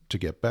hope to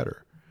get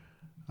better.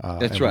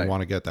 That's and right. We want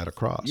to get that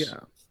across. Yeah.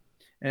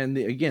 And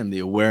the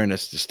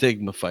awareness, the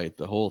stigma fight,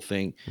 the whole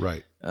thing.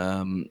 Right.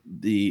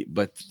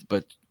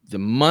 But the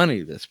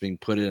money that's being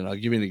put in, I'll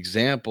give you an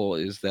example,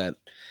 is that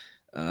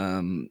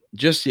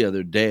just the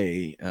other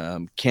day,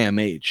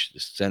 CAMH, the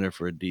Center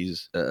for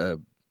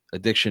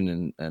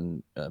Addiction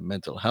and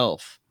Mental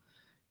Health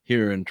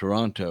here in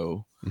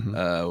Toronto,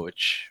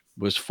 which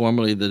was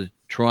formerly the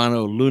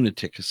Toronto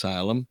Lunatic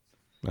Asylum.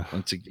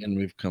 Once again,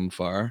 we've come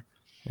far.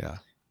 Yeah.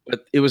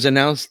 But it was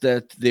announced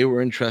that they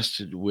were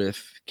entrusted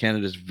with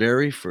Canada's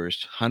very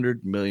first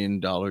 $100 million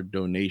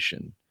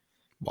donation.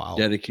 Wow.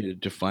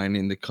 Dedicated to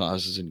finding the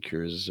causes and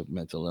cures of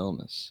mental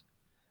illness.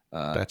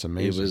 That's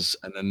amazing. It was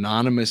an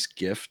anonymous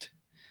gift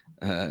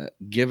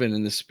given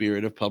in the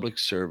spirit of public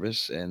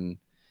service, and,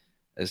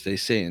 as they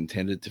say,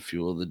 intended to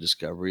fuel the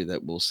discovery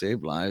that will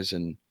save lives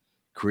and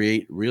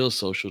create real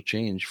social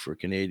change for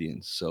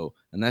Canadians. So,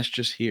 and that's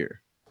just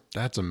here.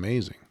 That's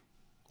amazing.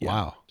 Yeah.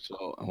 Wow.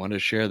 So I want to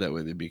share that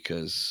with you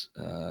because,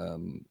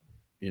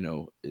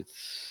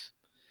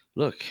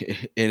 look,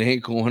 it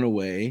ain't going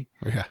away.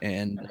 Yeah.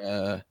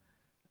 And,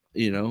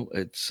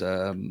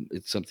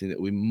 it's something that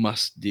we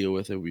must deal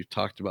with. And we've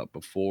talked about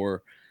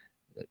before.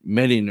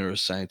 Many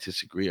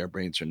neuroscientists agree our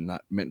brains are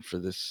not meant for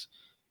this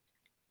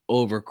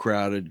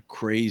overcrowded,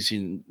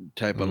 crazy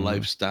type of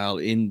lifestyle,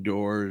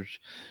 indoors,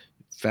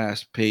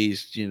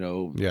 fast-paced,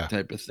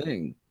 type of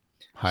thing.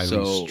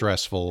 Highly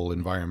stressful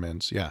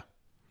environments. Yeah.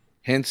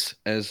 Hence,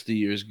 as the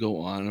years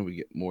go on and we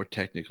get more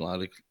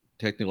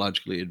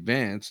technologically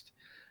advanced,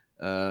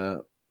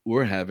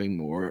 we're having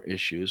more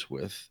issues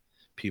with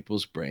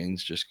people's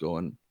brains just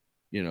going,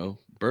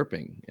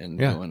 burping and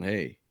going,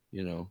 hey,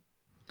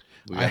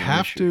 I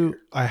have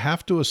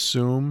to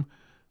assume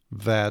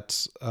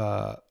that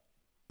the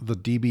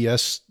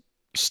DBS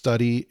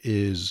study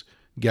is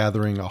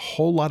gathering a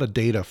whole lot of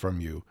data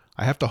from you.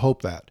 I have to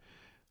hope that.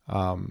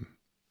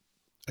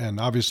 And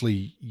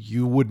obviously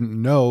you wouldn't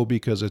know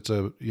because it's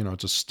a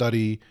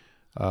study.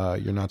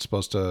 You're not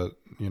supposed to,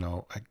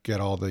 get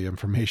all the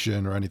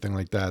information or anything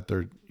like that.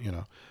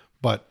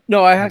 But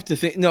no, I have to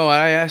think. No,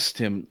 I asked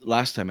him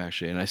last time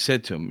actually, and I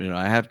said to him,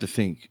 I have to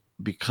think,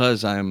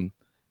 because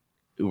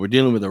we're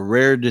dealing with a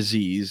rare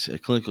disease, a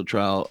clinical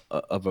trial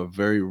of a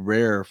very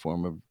rare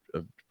form of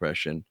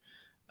depression.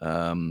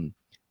 And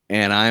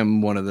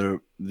I'm one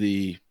of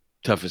the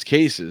toughest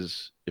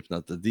cases, if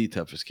not the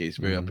toughest case,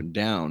 very up and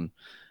down.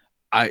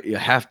 I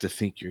have to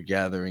think you're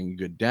gathering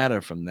good data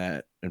from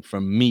that, and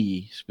from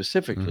me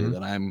specifically,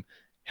 that I'm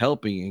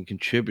helping and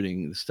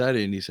contributing to the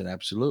study. And he said,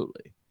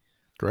 absolutely.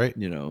 Great.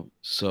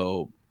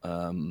 So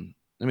I mean,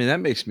 that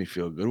makes me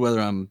feel good, whether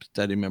I'm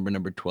study member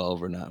number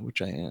 12 or not,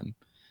 which I am.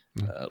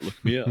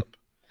 Look me up.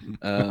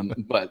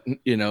 But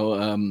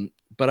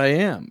but I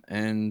am,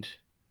 and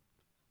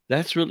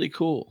that's really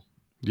cool.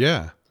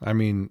 Yeah, I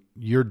mean,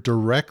 you're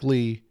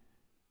directly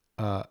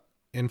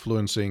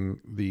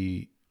influencing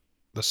the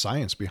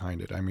science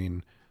behind it. I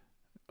mean,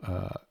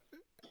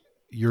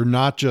 you're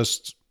not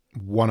just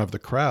one of the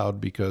crowd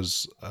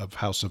because of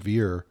how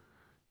severe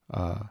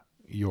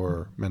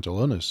your mental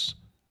illness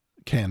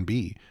can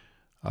be.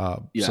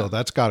 So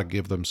that's got to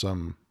give them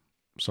some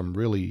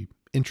really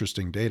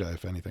interesting data,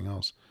 if anything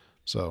else.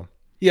 So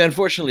yeah,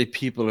 unfortunately,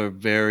 people are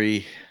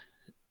very,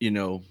 I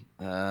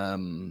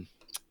don't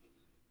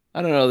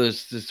know.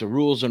 There's a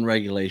rules and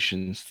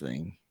regulations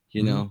thing.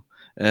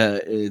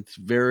 It's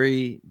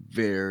very,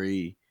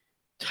 very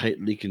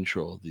tightly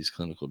controlled, these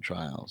clinical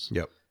trials.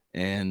 Yep.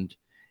 And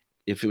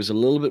if it was a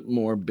little bit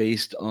more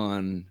based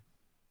on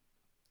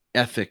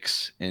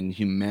ethics and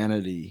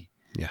humanity,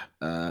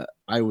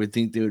 I would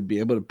think they would be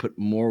able to put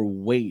more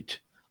weight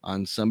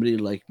on somebody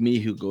like me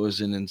who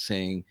goes in and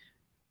saying,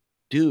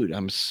 dude,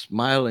 I'm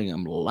smiling,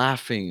 I'm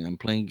laughing, I'm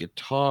playing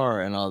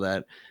guitar and all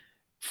that.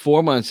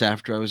 4 months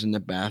after I was in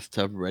the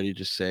bathtub ready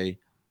to say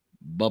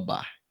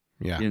bye-bye.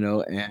 Yeah.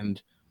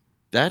 And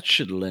that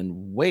should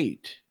lend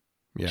weight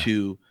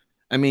to,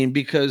 I mean,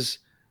 because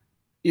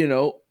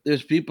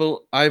there's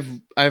people,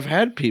 I've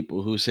had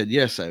people who said,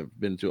 yes, I've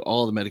been through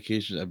all the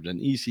medications, I've done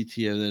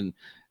ECT, and then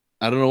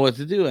I don't know what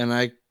to do.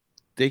 And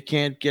they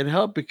can't get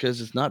help because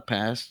it's not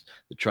passed.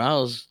 The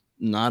trial's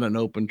not an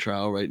open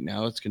trial right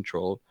now. It's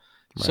controlled.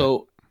 Right.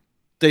 So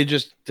they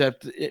just have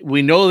to,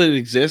 we know that it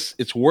exists.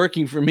 It's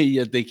working for me,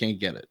 yet they can't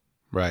get it.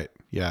 Right.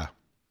 Yeah.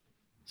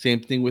 Same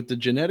thing with the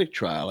genetic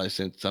trial. I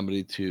sent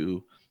somebody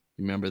to,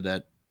 remember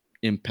that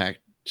impact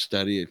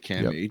study at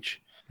CAMH.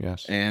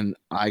 Yes. And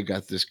I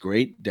got this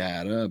great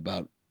data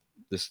about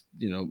this,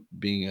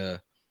 being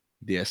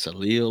the S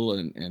allele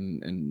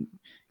and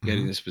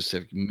getting the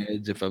specific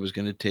meds. If I was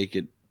going to take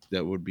it,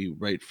 that would be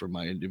right for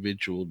my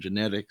individual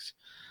genetics.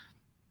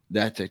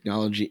 That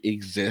technology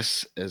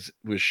exists, as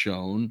was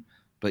shown,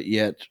 but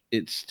yet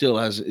it still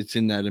it's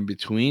in that in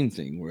between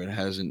thing where it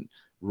hasn't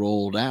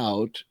rolled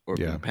out or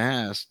been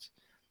passed.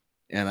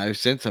 And I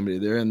sent somebody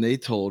there and they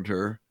told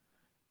her,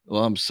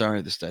 well, I'm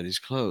sorry, the study's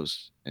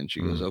closed. And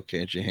she goes,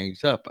 okay. And she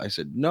hangs up. I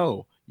said,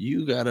 no,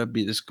 you got to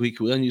be the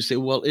squeaky wheel. And you say,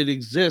 well, it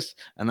exists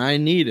and I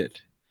need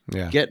it.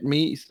 Yeah. Get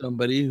me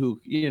somebody who,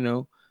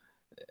 you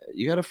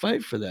got to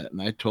fight for that.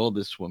 And I told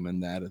this woman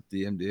that at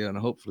the MDA, and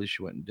hopefully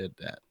she went and did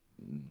that.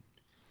 And,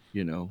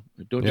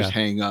 don't just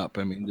hang up.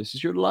 I mean, this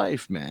is your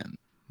life, man.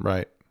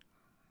 Right.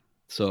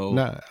 So,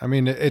 no, I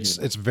mean,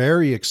 it's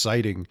very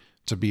exciting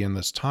to be in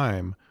this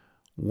time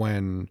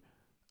when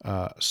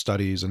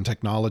studies and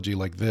technology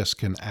like this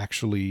can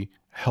actually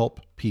help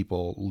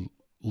people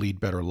lead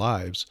better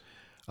lives.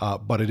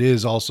 But it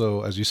is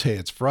also, as you say,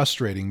 it's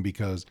frustrating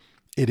because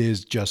it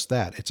is just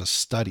that. It's a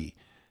study.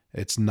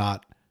 It's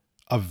not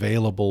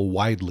available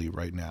widely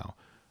right now.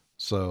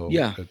 So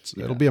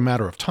it'll be a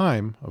matter of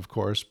time, of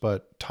course,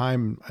 but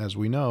time, as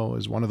we know,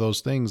 is one of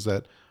those things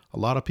that a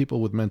lot of people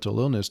with mental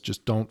illness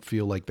just don't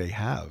feel like they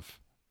have.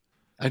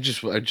 I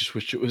just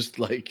wish it was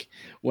like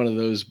one of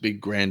those big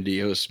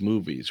grandiose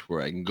movies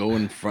where I can go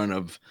in front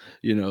of,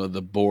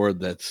 the board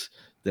that's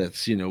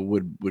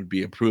would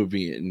be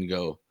approving it and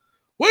go,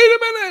 wait a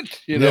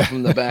minute,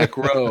 from the back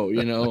row,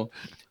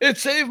 it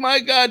saved my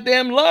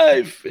goddamn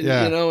life,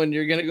 and, and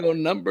you're going to go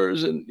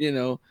numbers and,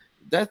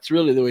 that's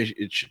really the way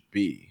it should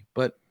be.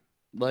 But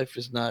life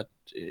is not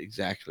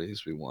exactly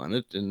as we want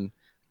it. And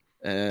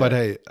but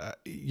hey,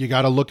 you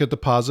got to look at the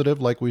positive,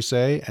 like we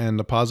say, and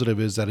the positive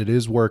is that it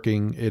is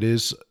working. It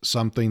is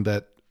something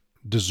that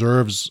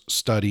deserves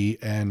study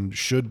and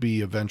should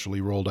be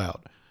eventually rolled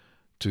out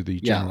to the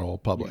general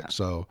public.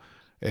 So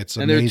it's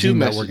amazing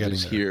that we're getting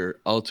there. Here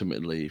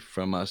ultimately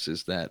from us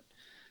is that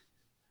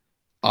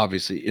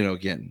obviously,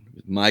 again,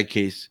 with my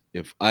case,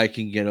 if I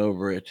can get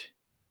over it,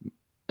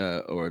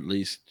 or at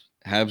least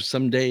have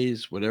some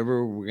days,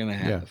 whatever we're going to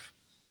have,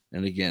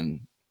 and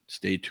again,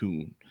 stay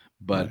tuned.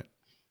 But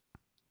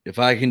if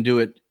I can do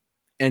it,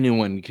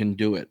 anyone can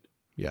do it.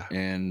 Yeah.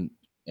 And,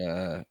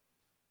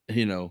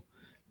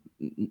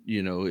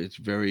 it's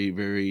very,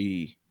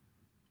 very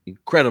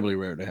incredibly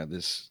rare to have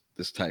this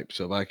type.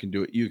 So if I can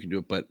do it, you can do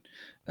it. But,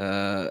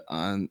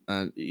 on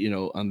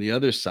the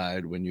other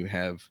side, when you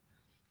have,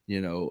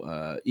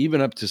 even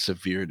up to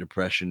severe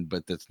depression,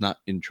 but that's not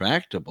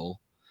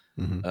intractable,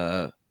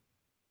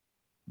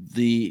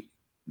 the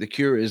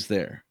cure is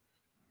there.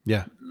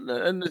 Yeah.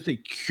 And the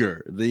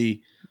cure,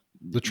 the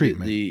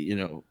treatment,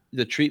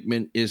 the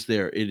treatment is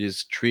there. It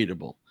is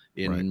treatable.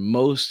 In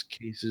most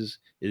cases,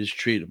 it is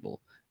treatable.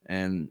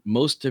 And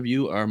most of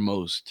you are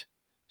most.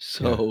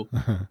 So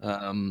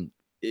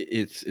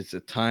it's a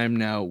time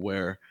now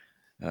where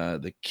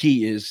the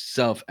key is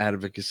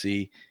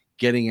self-advocacy,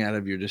 getting out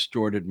of your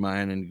distorted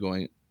mind and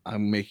going,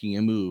 I'm making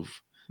a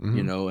move,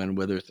 and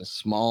whether it's a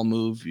small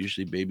move,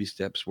 usually baby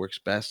steps works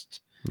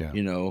best.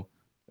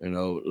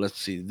 Let's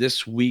see,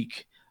 this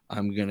week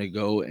I'm going to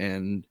go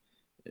and,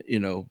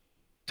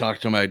 talk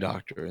to my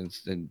doctor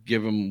and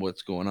give him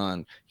what's going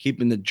on,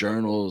 keeping the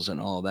journals and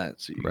all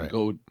that. So you can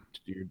go to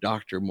your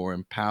doctor more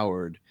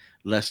empowered,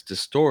 less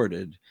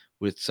distorted,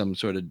 with some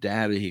sort of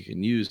data he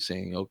can use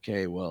saying,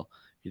 okay, well,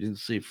 he didn't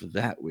sleep for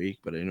that week,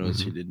 but I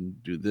noticed he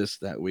didn't do this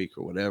that week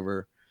or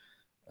whatever.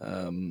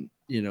 Otherwise,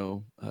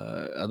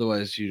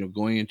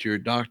 going into your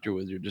doctor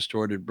with your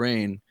distorted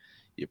brain,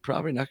 you're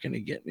probably not going to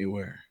get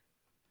anywhere.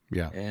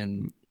 Yeah.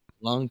 And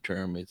long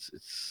term,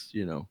 it's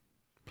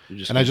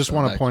and I just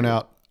want to point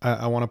out,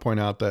 I want to point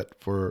out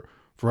that for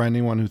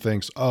anyone who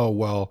thinks, oh,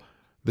 well,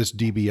 this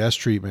DBS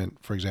treatment,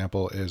 for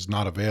example, is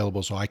not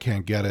available, so I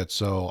can't get it,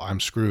 so I'm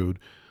screwed.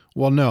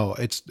 Well, no,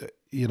 it's,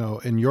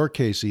 in your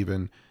case,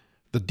 even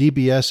the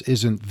DBS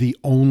isn't the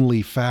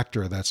only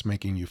factor that's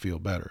making you feel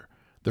better.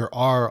 There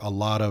are a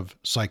lot of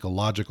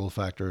psychological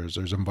factors.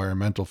 There's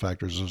environmental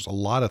factors. There's a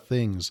lot of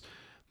things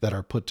that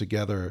are put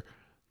together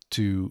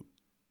to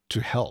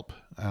help.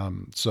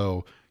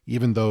 So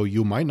even though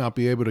you might not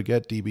be able to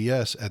get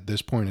DBS at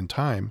this point in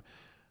time,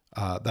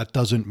 that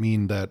doesn't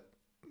mean that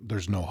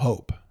there's no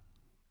hope.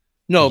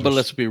 No, but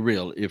let's be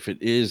real. If it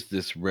is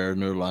this rare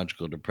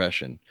neurological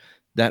depression,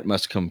 that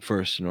must come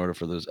first in order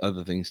for those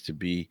other things to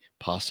be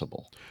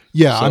possible.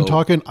 Yeah, so,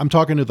 I'm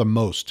talking to the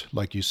most,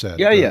 like you said.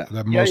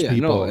 Most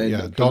people.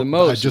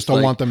 I just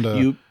don't want them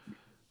to.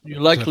 You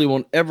likely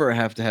won't ever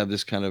have to have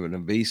this kind of an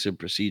invasive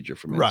procedure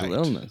for mental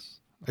illness.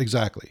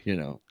 Exactly.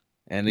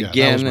 And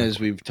again, as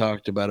we've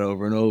talked about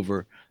over and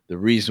over, the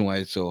reason why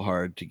it's so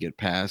hard to get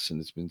past, and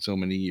it's been so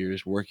many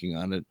years working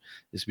on it,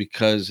 is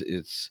because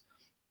it's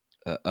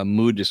a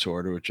mood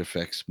disorder which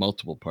affects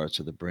multiple parts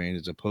of the brain,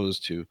 as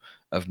opposed to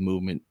of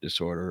movement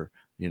disorder,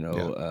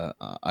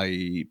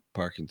 i.e.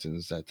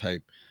 Parkinson's, that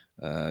type,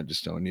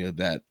 dystonia,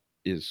 that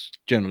is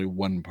generally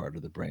one part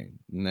of the brain.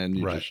 And then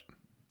you just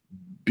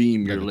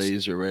beam your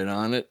laser right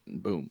on it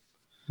and boom.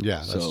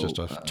 Yeah, that's just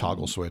a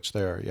toggle switch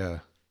there. Yeah.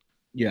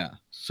 Yeah.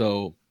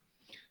 So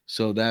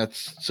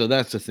that's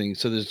the thing.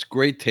 So there's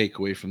great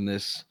takeaway from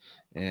this.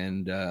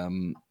 And,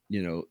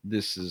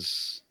 this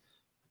is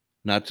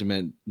not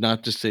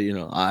to say,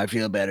 I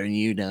feel better and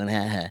you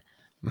don't.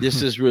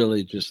 This is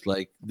really just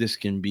like, this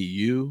can be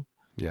you.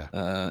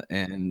 Yeah.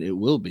 And it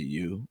will be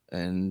you.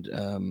 And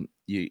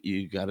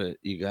you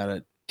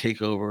gotta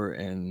take over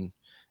and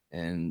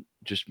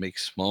just make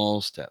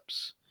small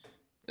steps,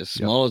 as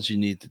small as you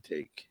need to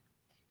take.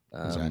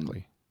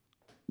 Exactly.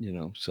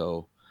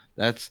 So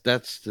that's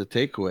the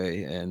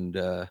takeaway.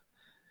 And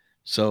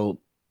so,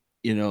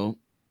 the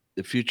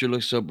future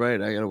looks so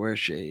bright. I gotta wear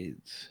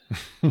shades.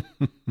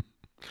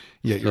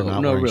 Yeah, you're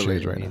not wearing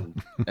shades right now.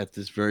 At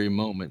this very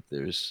moment,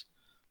 there's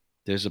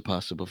a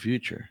possible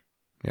future.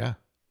 Yeah.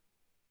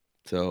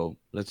 So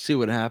let's see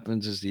what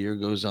happens as the year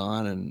goes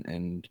on,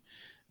 and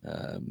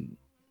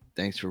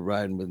thanks for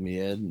riding with me,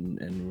 Ed,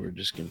 and we're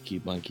just gonna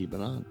keep on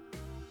keeping on.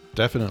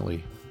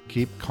 Definitely.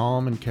 Keep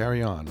calm and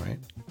carry on, right?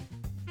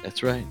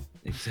 That's right.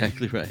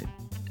 Exactly right.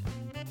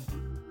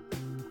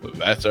 Well,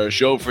 that's our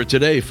show for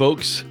today,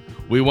 folks.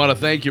 We want to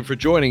thank you for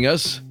joining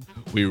us.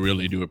 We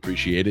really do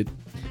appreciate it.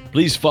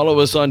 Please follow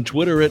us on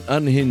Twitter at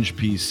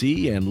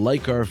UnhingedPC and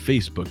like our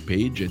Facebook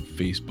page at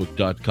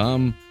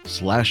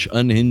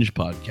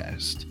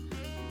facebook.com/UnhingedPodcast.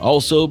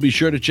 Also, be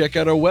sure to check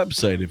out our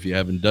website if you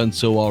haven't done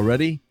so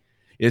already.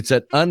 It's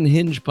at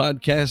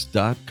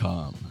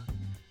unhingedpodcast.com.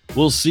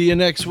 We'll see you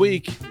next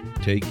week.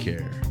 Take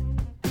care.